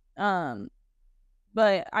like,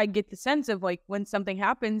 but I get the sense of like when something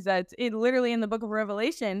happens that's it literally in the book of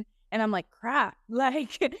Revelation, and I'm like, crap,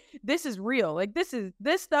 like this is real. Like, this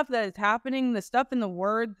stuff that is happening, the stuff in the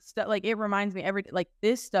word, stuff, like, it reminds me like,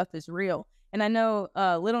 this stuff is real. And I know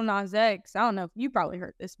Lil Nas X, I don't know if you probably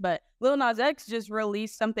heard this, but Lil Nas X just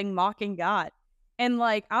released something mocking God. And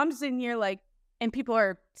like, I'm sitting here like, and people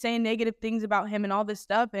are saying negative things about him and all this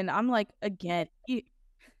stuff. And I'm like, again,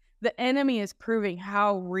 the enemy is proving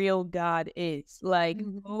how real God is, like,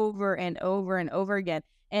 over and over and over again.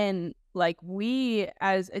 And like, we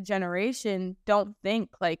as a generation don't think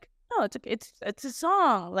like, oh, it's a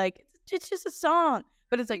song, like, it's just a song.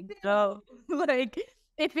 But it's like, no, like,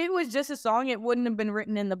 if it was just a song, it wouldn't have been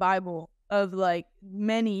written in the Bible of like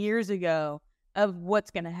many years ago of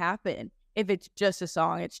what's going to happen. If it's just a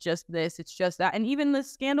song, it's just this, it's just that. And even the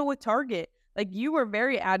scandal with Target, like, you were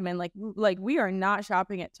very adamant, like we are not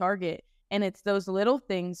shopping at Target. And it's those little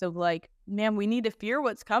things of like, man, we need to fear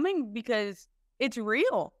what's coming because it's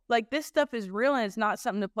real. Like, this stuff is real and it's not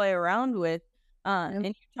something to play around with. And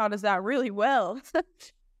you taught us that really well.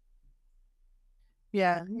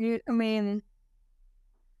 Yeah. I mean,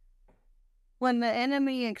 when the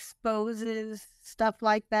enemy exposes stuff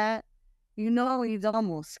like that, he's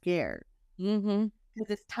almost scared. Mm-hmm. Because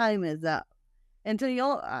his time is up.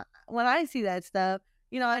 Until when I see that stuff,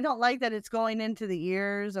 I don't like that it's going into the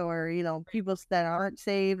ears, or, people that aren't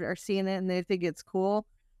saved are seeing it and they think it's cool.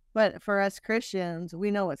 But for us Christians, we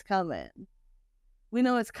know it's coming. We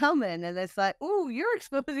know it's coming. And it's like, ooh, you're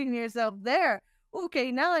exposing yourself there.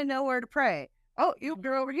 Okay, now I know where to pray. Oh,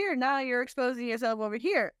 you're over here. Now you're exposing yourself over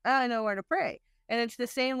here. I know where to pray. And it's the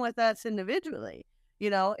same with us individually.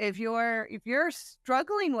 If you're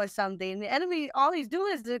struggling with something, the enemy, all he's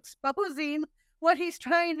doing is exposing what he's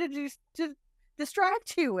trying to do to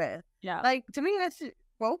distract you with. Yeah. Like, to me, that's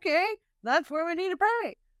okay. That's where we need to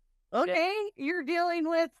pray. Okay, you're dealing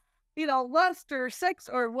with, lust or sex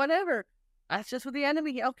or whatever. That's just with the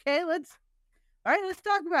enemy. Okay, let's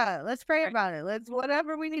talk about it. Let's pray about it. Let's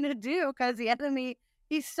whatever we need to do, because the enemy,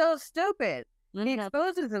 he's so stupid. Mm-hmm. He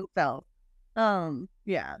exposes himself.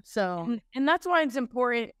 Yeah. So, and that's why it's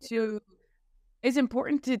important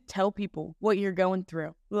to tell people what you're going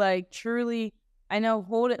through. Like, truly, I know,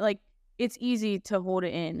 hold it. Like, it's easy to hold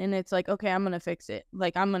it in, and it's like, okay, I'm gonna fix it.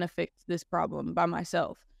 Like, I'm gonna fix this problem by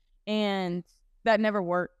myself, and that never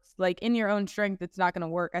works. Like, in your own strength, it's not gonna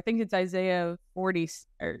work. I think it's Isaiah 40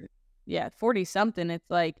 something.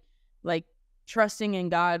 It's like trusting in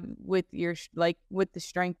God with with the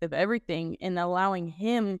strength of everything, and allowing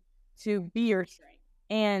Him to be your strength.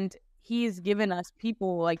 And He's given us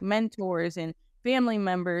people like mentors and family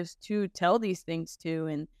members to tell these things to.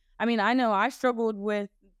 And I mean, I know I struggled with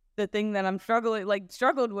the thing that I'm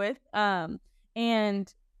struggled with.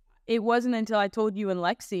 And it wasn't until I told you and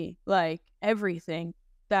Lexi, like, everything,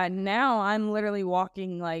 that now I'm literally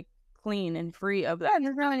walking like clean and free of that. It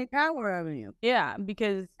doesn't have any power over you. Yeah,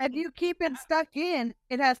 because if you keep it stuck in,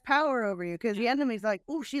 it has power over you, because the enemy's like,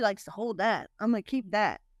 oh, she likes to hold that. I'm going to keep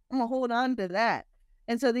that. I'm going to hold on to that.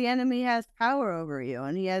 And so the enemy has power over you,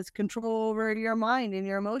 and he has control over your mind and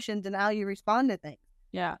your emotions and how you respond to things.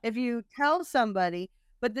 Yeah. If you tell somebody,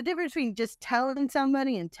 but the difference between just telling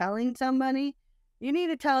somebody and telling somebody, you need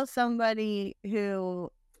to tell somebody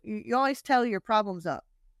who you always tell your problems up.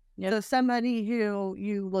 Yep. So somebody who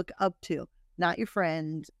you look up to, not your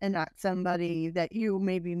friend, and not somebody that you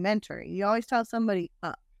may be mentoring. You always tell somebody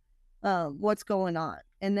up what's going on.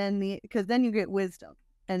 And then because then you get wisdom,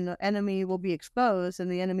 and the enemy will be exposed,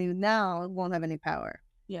 and the enemy now won't have any power.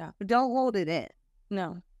 Yeah. But don't hold it in.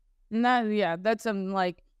 No. That's something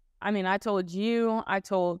like, I mean, I told you, I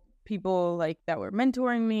told people like that were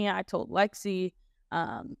mentoring me, I told Lexi,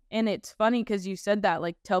 and it's funny because you said that,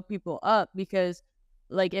 like, tell people up, because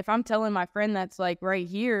like, if I'm telling my friend that's like right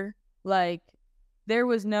here, like, there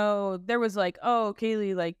was like, oh,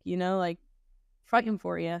 Kaylee, like, you know, like fighting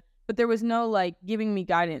for you, but there was no like giving me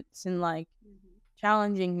guidance and like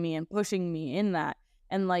challenging me and pushing me in that.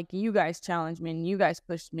 And like you guys challenged me and you guys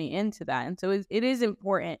pushed me into that. And so it is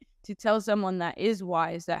important to tell someone that is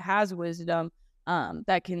wise, that has wisdom,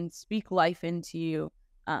 that can speak life into you.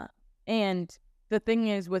 And the thing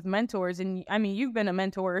is with mentors, and I mean, you've been a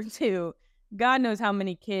mentor too, God knows how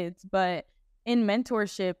many kids, but in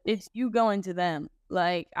mentorship, it's you going to them.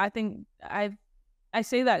 Like, I think I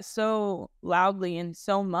say that so loudly and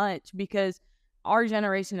so much because our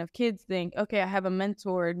generation of kids think, okay, I have a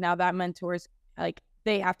mentor. Now that mentor is like,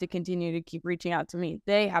 they have to continue to keep reaching out to me.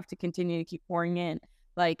 They have to continue to keep pouring in.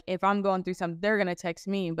 Like, if I'm going through something, they're going to text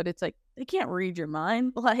me, but it's like, they can't read your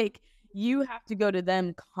mind. Like, you have to go to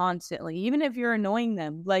them constantly, even if you're annoying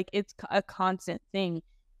them. Like, it's a constant thing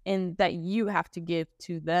and that you have to give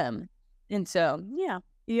to them. And so, yeah.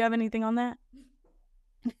 Do you have anything on that?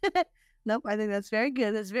 Nope, I think that's very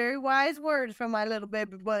good. That's very wise words from my little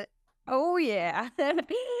baby, but oh yeah.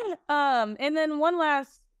 And then one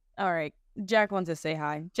last, all right, Jack wants to say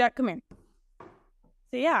hi. Jack, come here.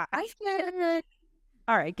 Say hi.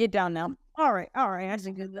 All right, get down now. All right, that's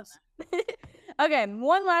a good listen. Okay,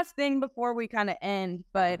 one last thing before we kind of end,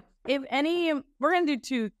 but if any, we're gonna do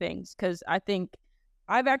two things because I think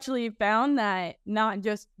I've actually found that not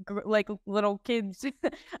just like little kids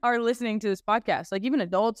are listening to this podcast, like even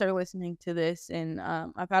adults are listening to this, and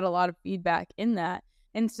I've had a lot of feedback in that.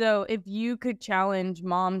 And so if you could challenge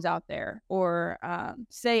moms out there or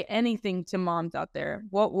say anything to moms out there,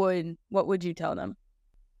 what would you tell them?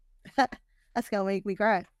 That's gonna make me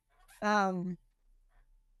cry.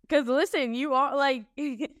 Because listen, you are like,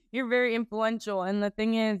 you're very influential. And the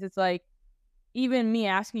thing is, it's like, even me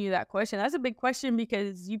asking you that question, that's a big question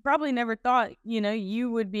because you probably never thought, you know, you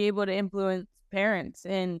would be able to influence parents.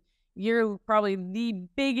 And you're probably the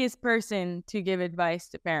biggest person to give advice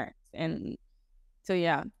to parents. And so,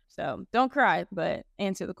 yeah. So don't cry, but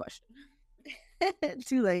answer the question.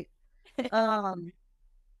 Too late.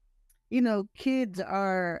 You know, kids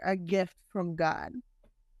are a gift from God.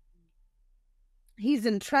 He's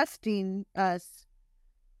entrusting us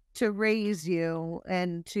to raise you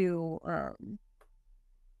and to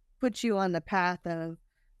put you on the path of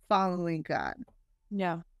following God.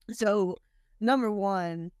 Yeah. So, number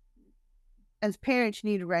one, as parents,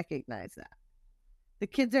 you need to recognize that. The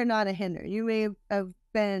kids are not a hinder. You may have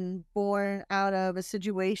been born out of a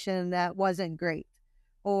situation that wasn't great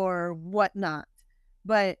or whatnot,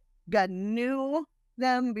 but God knew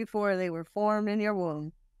them before they were formed in your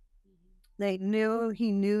womb. He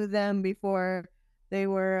knew them before they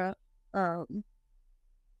were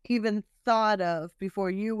even thought of, before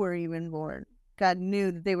you were even born. God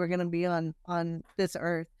knew that they were going to be on this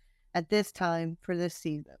earth at this time for this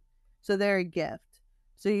season. So they're a gift.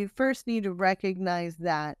 So you first need to recognize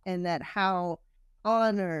that, and that how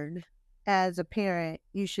honored as a parent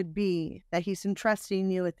you should be that he's entrusting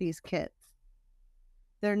you with these kids.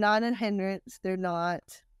 They're not a hindrance. They're not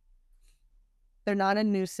a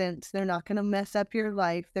nuisance. They're not going to mess up your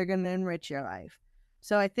life. They're going to enrich your life.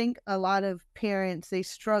 So I think a lot of parents, they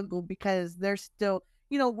struggle because they're still,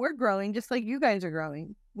 you know, we're growing just like you guys are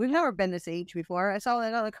growing. We've never been this age before. I saw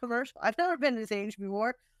that on a commercial. I've never been this age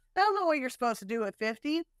before. I don't know what you're supposed to do at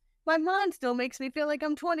 50. My mind still makes me feel like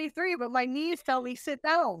I'm 23, but my knees tell me sit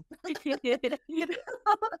down. You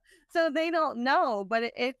know? So they don't know.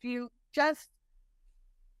 But if you just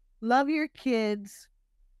love your kids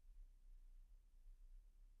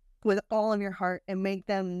with all of your heart and make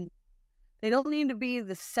them, they don't need to be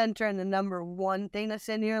the center and the number one thing that's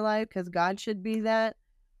in your life, because God should be that.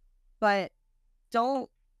 But don't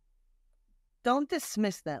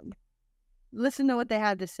dismiss them. Listen to what they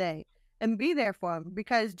have to say and be there for them,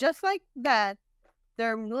 because just like that,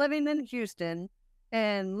 they're living in Houston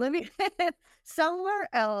and living somewhere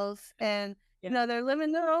else, and you know, they're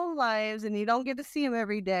living their own lives, and you don't get to see them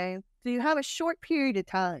every day. So you have a short period of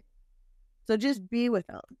time. So just be with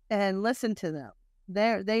them and listen to them.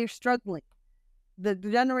 They're struggling. The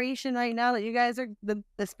generation right now that you guys are,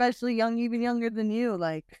 especially young, even younger than you,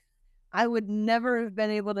 like, I would never have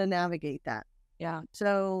been able to navigate that. Yeah.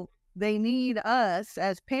 So they need us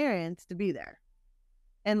as parents to be there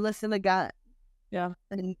and listen to God. Yeah.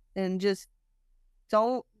 And just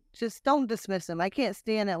don't dismiss them. I can't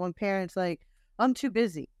stand that when parents like, I'm too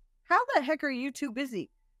busy. How the heck are you too busy?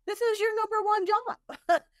 This is your number one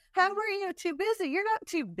job. How are you too busy? You're not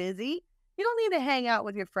too busy. You don't need to hang out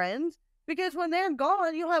with your friends, because when they're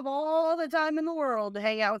gone, you'll have all the time in the world to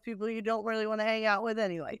hang out with people you don't really want to hang out with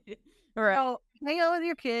anyway. Right. So hang out with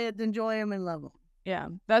your kids, enjoy them, and love them. Yeah.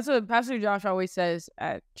 That's what Pastor Josh always says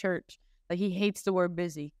at church, Like, he hates the word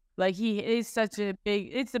busy. Like, he is such a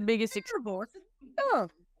it's the biggest. Terrible. Oh,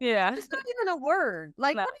 Yeah. it's not even a word.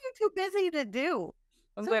 Like, No. what are you too busy to do?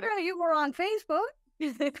 Literally. Somehow you were on Facebook.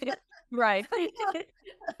 Right.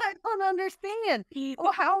 I don't understand.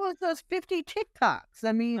 Well, how was those 50 TikToks?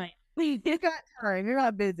 I mean, Right. you got time. You're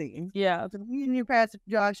not busy. Yeah. So me and your Pastor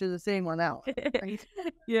Josh are the same one out. Right?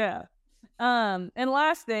 Yeah. And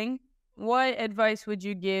last thing, what advice would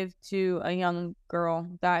you give to a young girl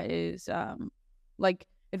that is like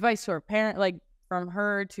advice to her parent, like from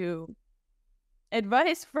her to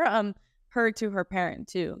advice from her to her parent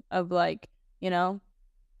too, of like,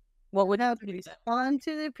 what would How you to do? respond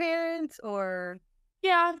to the parents or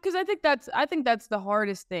Yeah, because I think that's the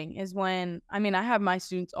hardest thing is when I have my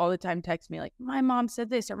students all the time text me like, my mom said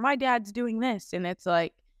this or my dad's doing this, and it's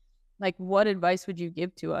like what advice would you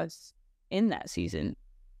give to us in that season?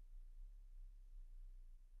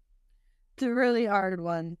 it's a really hard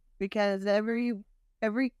one because every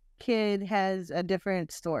kid has a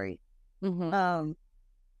different story. Mm-hmm.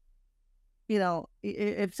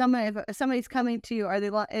 If somebody's coming to you,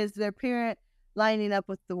 is their parent lining up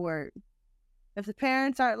with the word? If the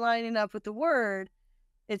parents aren't lining up with the word,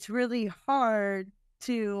 it's really hard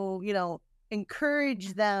to,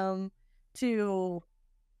 encourage them to,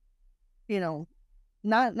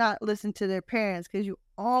 not listen to their parents because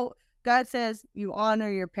God says you honor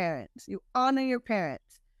your parents. You honor your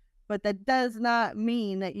parents. But that does not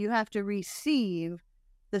mean that you have to receive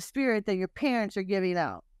the spirit that your parents are giving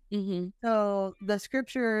out. Mm-hmm. So the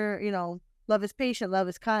scripture, love is patient, love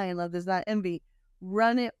is kind, love does not envy.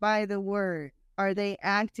 Run it by the word. Are they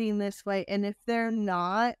acting this way? And if they're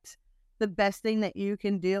not, the best thing that you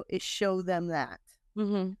can do is show them that.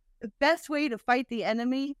 Mm-hmm. The best way to fight the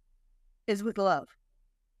enemy is with love.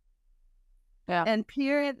 Yeah. And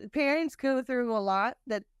parents go through a lot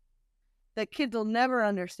that kids will never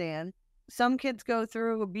understand. Some kids go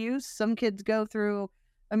through abuse. Some kids go through,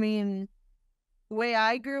 the way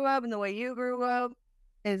I grew up and the way you grew up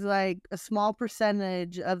is like a small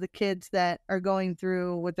percentage of the kids that are going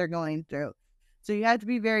through what they're going through. So you have to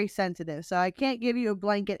be very sensitive. So I can't give you a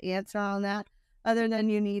blanket answer on that other than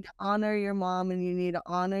you need to honor your mom and you need to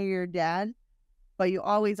honor your dad, but you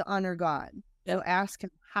always honor God. Yep. So ask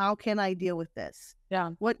him, how can I deal with this?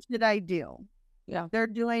 Yeah. What should I do? Yeah. They're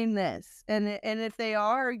doing this. And if they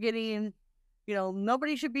are getting,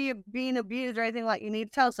 nobody should be being abused or anything like you need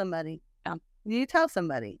to tell somebody. Yeah. You need to tell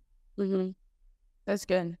somebody. Mm-hmm. That's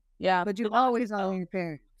good. Yeah. But you always honor your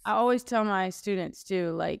parents. I always tell my students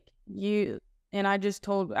too, like and I just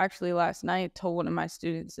actually last night told one of my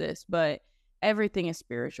students this, but everything is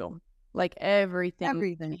spiritual. Like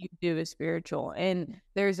everything you do is spiritual. And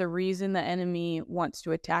there's a reason the enemy wants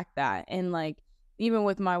to attack that. And like, even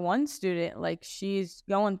with my one student, like she's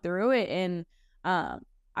going through it. And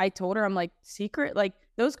I told her, I'm like, secret, like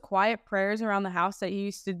those quiet prayers around the house that you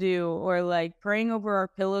used to do, or like praying over our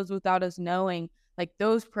pillows without us knowing, like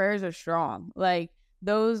those prayers are strong. Like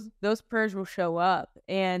those prayers will show up.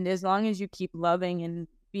 And as long as you keep loving and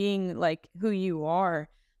being like who you are,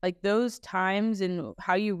 like those times and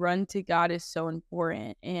how you run to God is so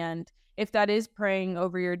important. And if that is praying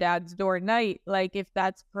over your dad's door at night, like if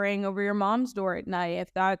that's praying over your mom's door at night,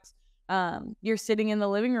 if that's you're sitting in the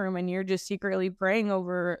living room and you're just secretly praying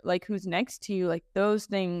over like who's next to you, like those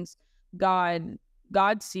things God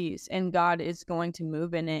sees and God is going to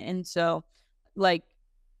move in it. And so like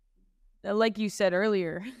you said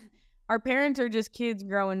earlier, our parents are just kids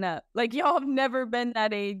growing up. Like y'all have never been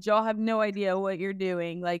that age. Y'all have no idea what you're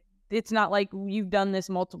doing. Like it's not like you've done this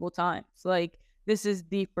multiple times. Like this is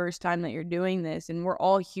the first time that you're doing this, and we're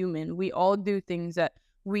all human. We all do things that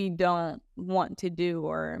we don't want to do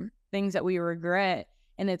or things that we regret.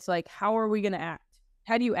 And it's like, how are we going to act?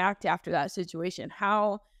 How do you act after that situation?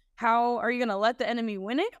 How are you going to let the enemy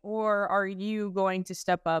win it, or are you going to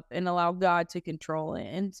step up and allow God to control it?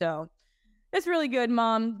 And so it's really good,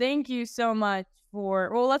 Mom. Thank you so much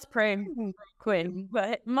let's pray real quick.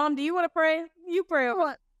 But Mom, do you want to pray? You pray.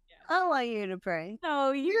 I want you to pray.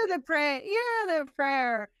 No, you're the prayer. You're the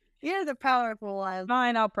prayer. You're the powerful one.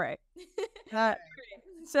 Fine, I'll pray.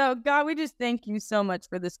 So, God, we just thank you so much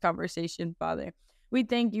for this conversation, Father. We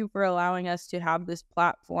thank you for allowing us to have this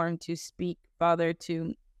platform to speak, Father,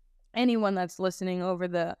 to anyone that's listening over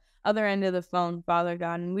the other end of the phone, Father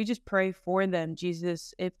God. And we just pray for them,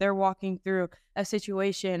 Jesus, if they're walking through a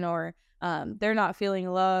situation or they're not feeling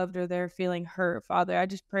loved or they're feeling hurt, Father. I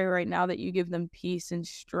just pray right now that you give them peace and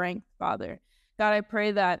strength, Father. God, I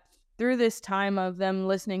pray that through this time of them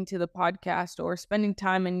listening to the podcast or spending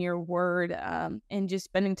time in your word and just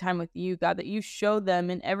spending time with you, God, that you show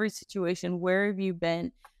them in every situation, where have you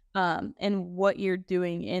been? and what you're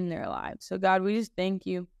doing in their lives. So God, we just thank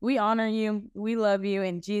you. We honor you. We love you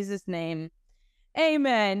in Jesus' name.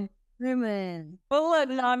 Amen. Amen. Well, look,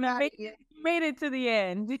 Mom, made it to the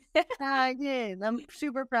end. I did. I'm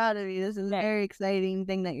super proud of you. This is a very exciting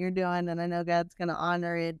thing that you're doing, and I know God's going to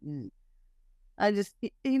honor it. And I just,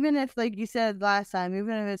 even if, like you said last time, even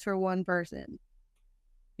if it's for one person,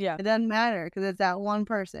 it doesn't matter because it's that one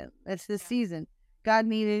person. It's this season. God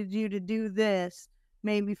needed you to do this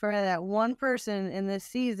maybe for that one person in this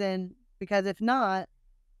season, because if not,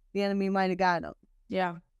 the enemy might have got him.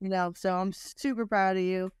 Yeah. You know, so I'm super proud of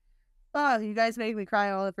you. Oh, you guys make me cry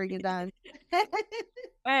all the freaking time.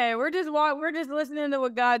 Hey, we're just listening to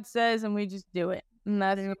what God says, and we just do it. And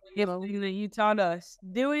that's the gift that you taught us.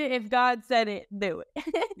 Do it if God said it. Do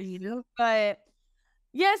it. But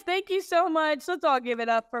yes, thank you so much. Let's all give it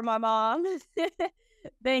up for my mom.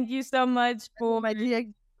 Thank you so much for my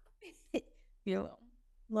little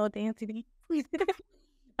dancing.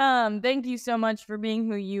 Thank you so much for being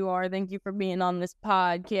who you are. Thank you for being on this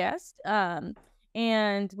podcast.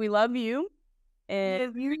 And we love you.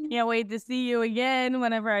 And we can't wait to see you again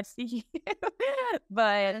whenever I see you.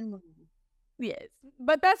 But yes.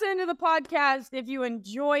 But that's the end of the podcast. If you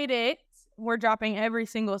enjoyed it, we're dropping every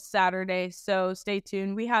single Saturday. So stay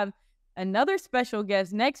tuned. We have another special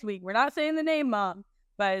guest next week. We're not saying the name, Mom,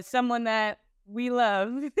 but it's someone that we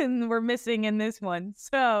love and we're missing in this one.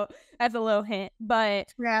 So that's a little hint.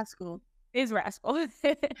 But Rascal. Is Rascal.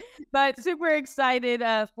 But super excited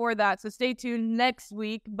for that. So stay tuned next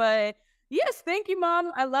week. But yes, thank you,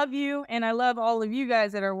 Mom. I love you. And I love all of you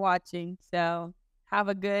guys that are watching. So have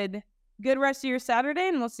a good rest of your Saturday,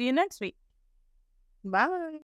 and we'll see you next week. Bye.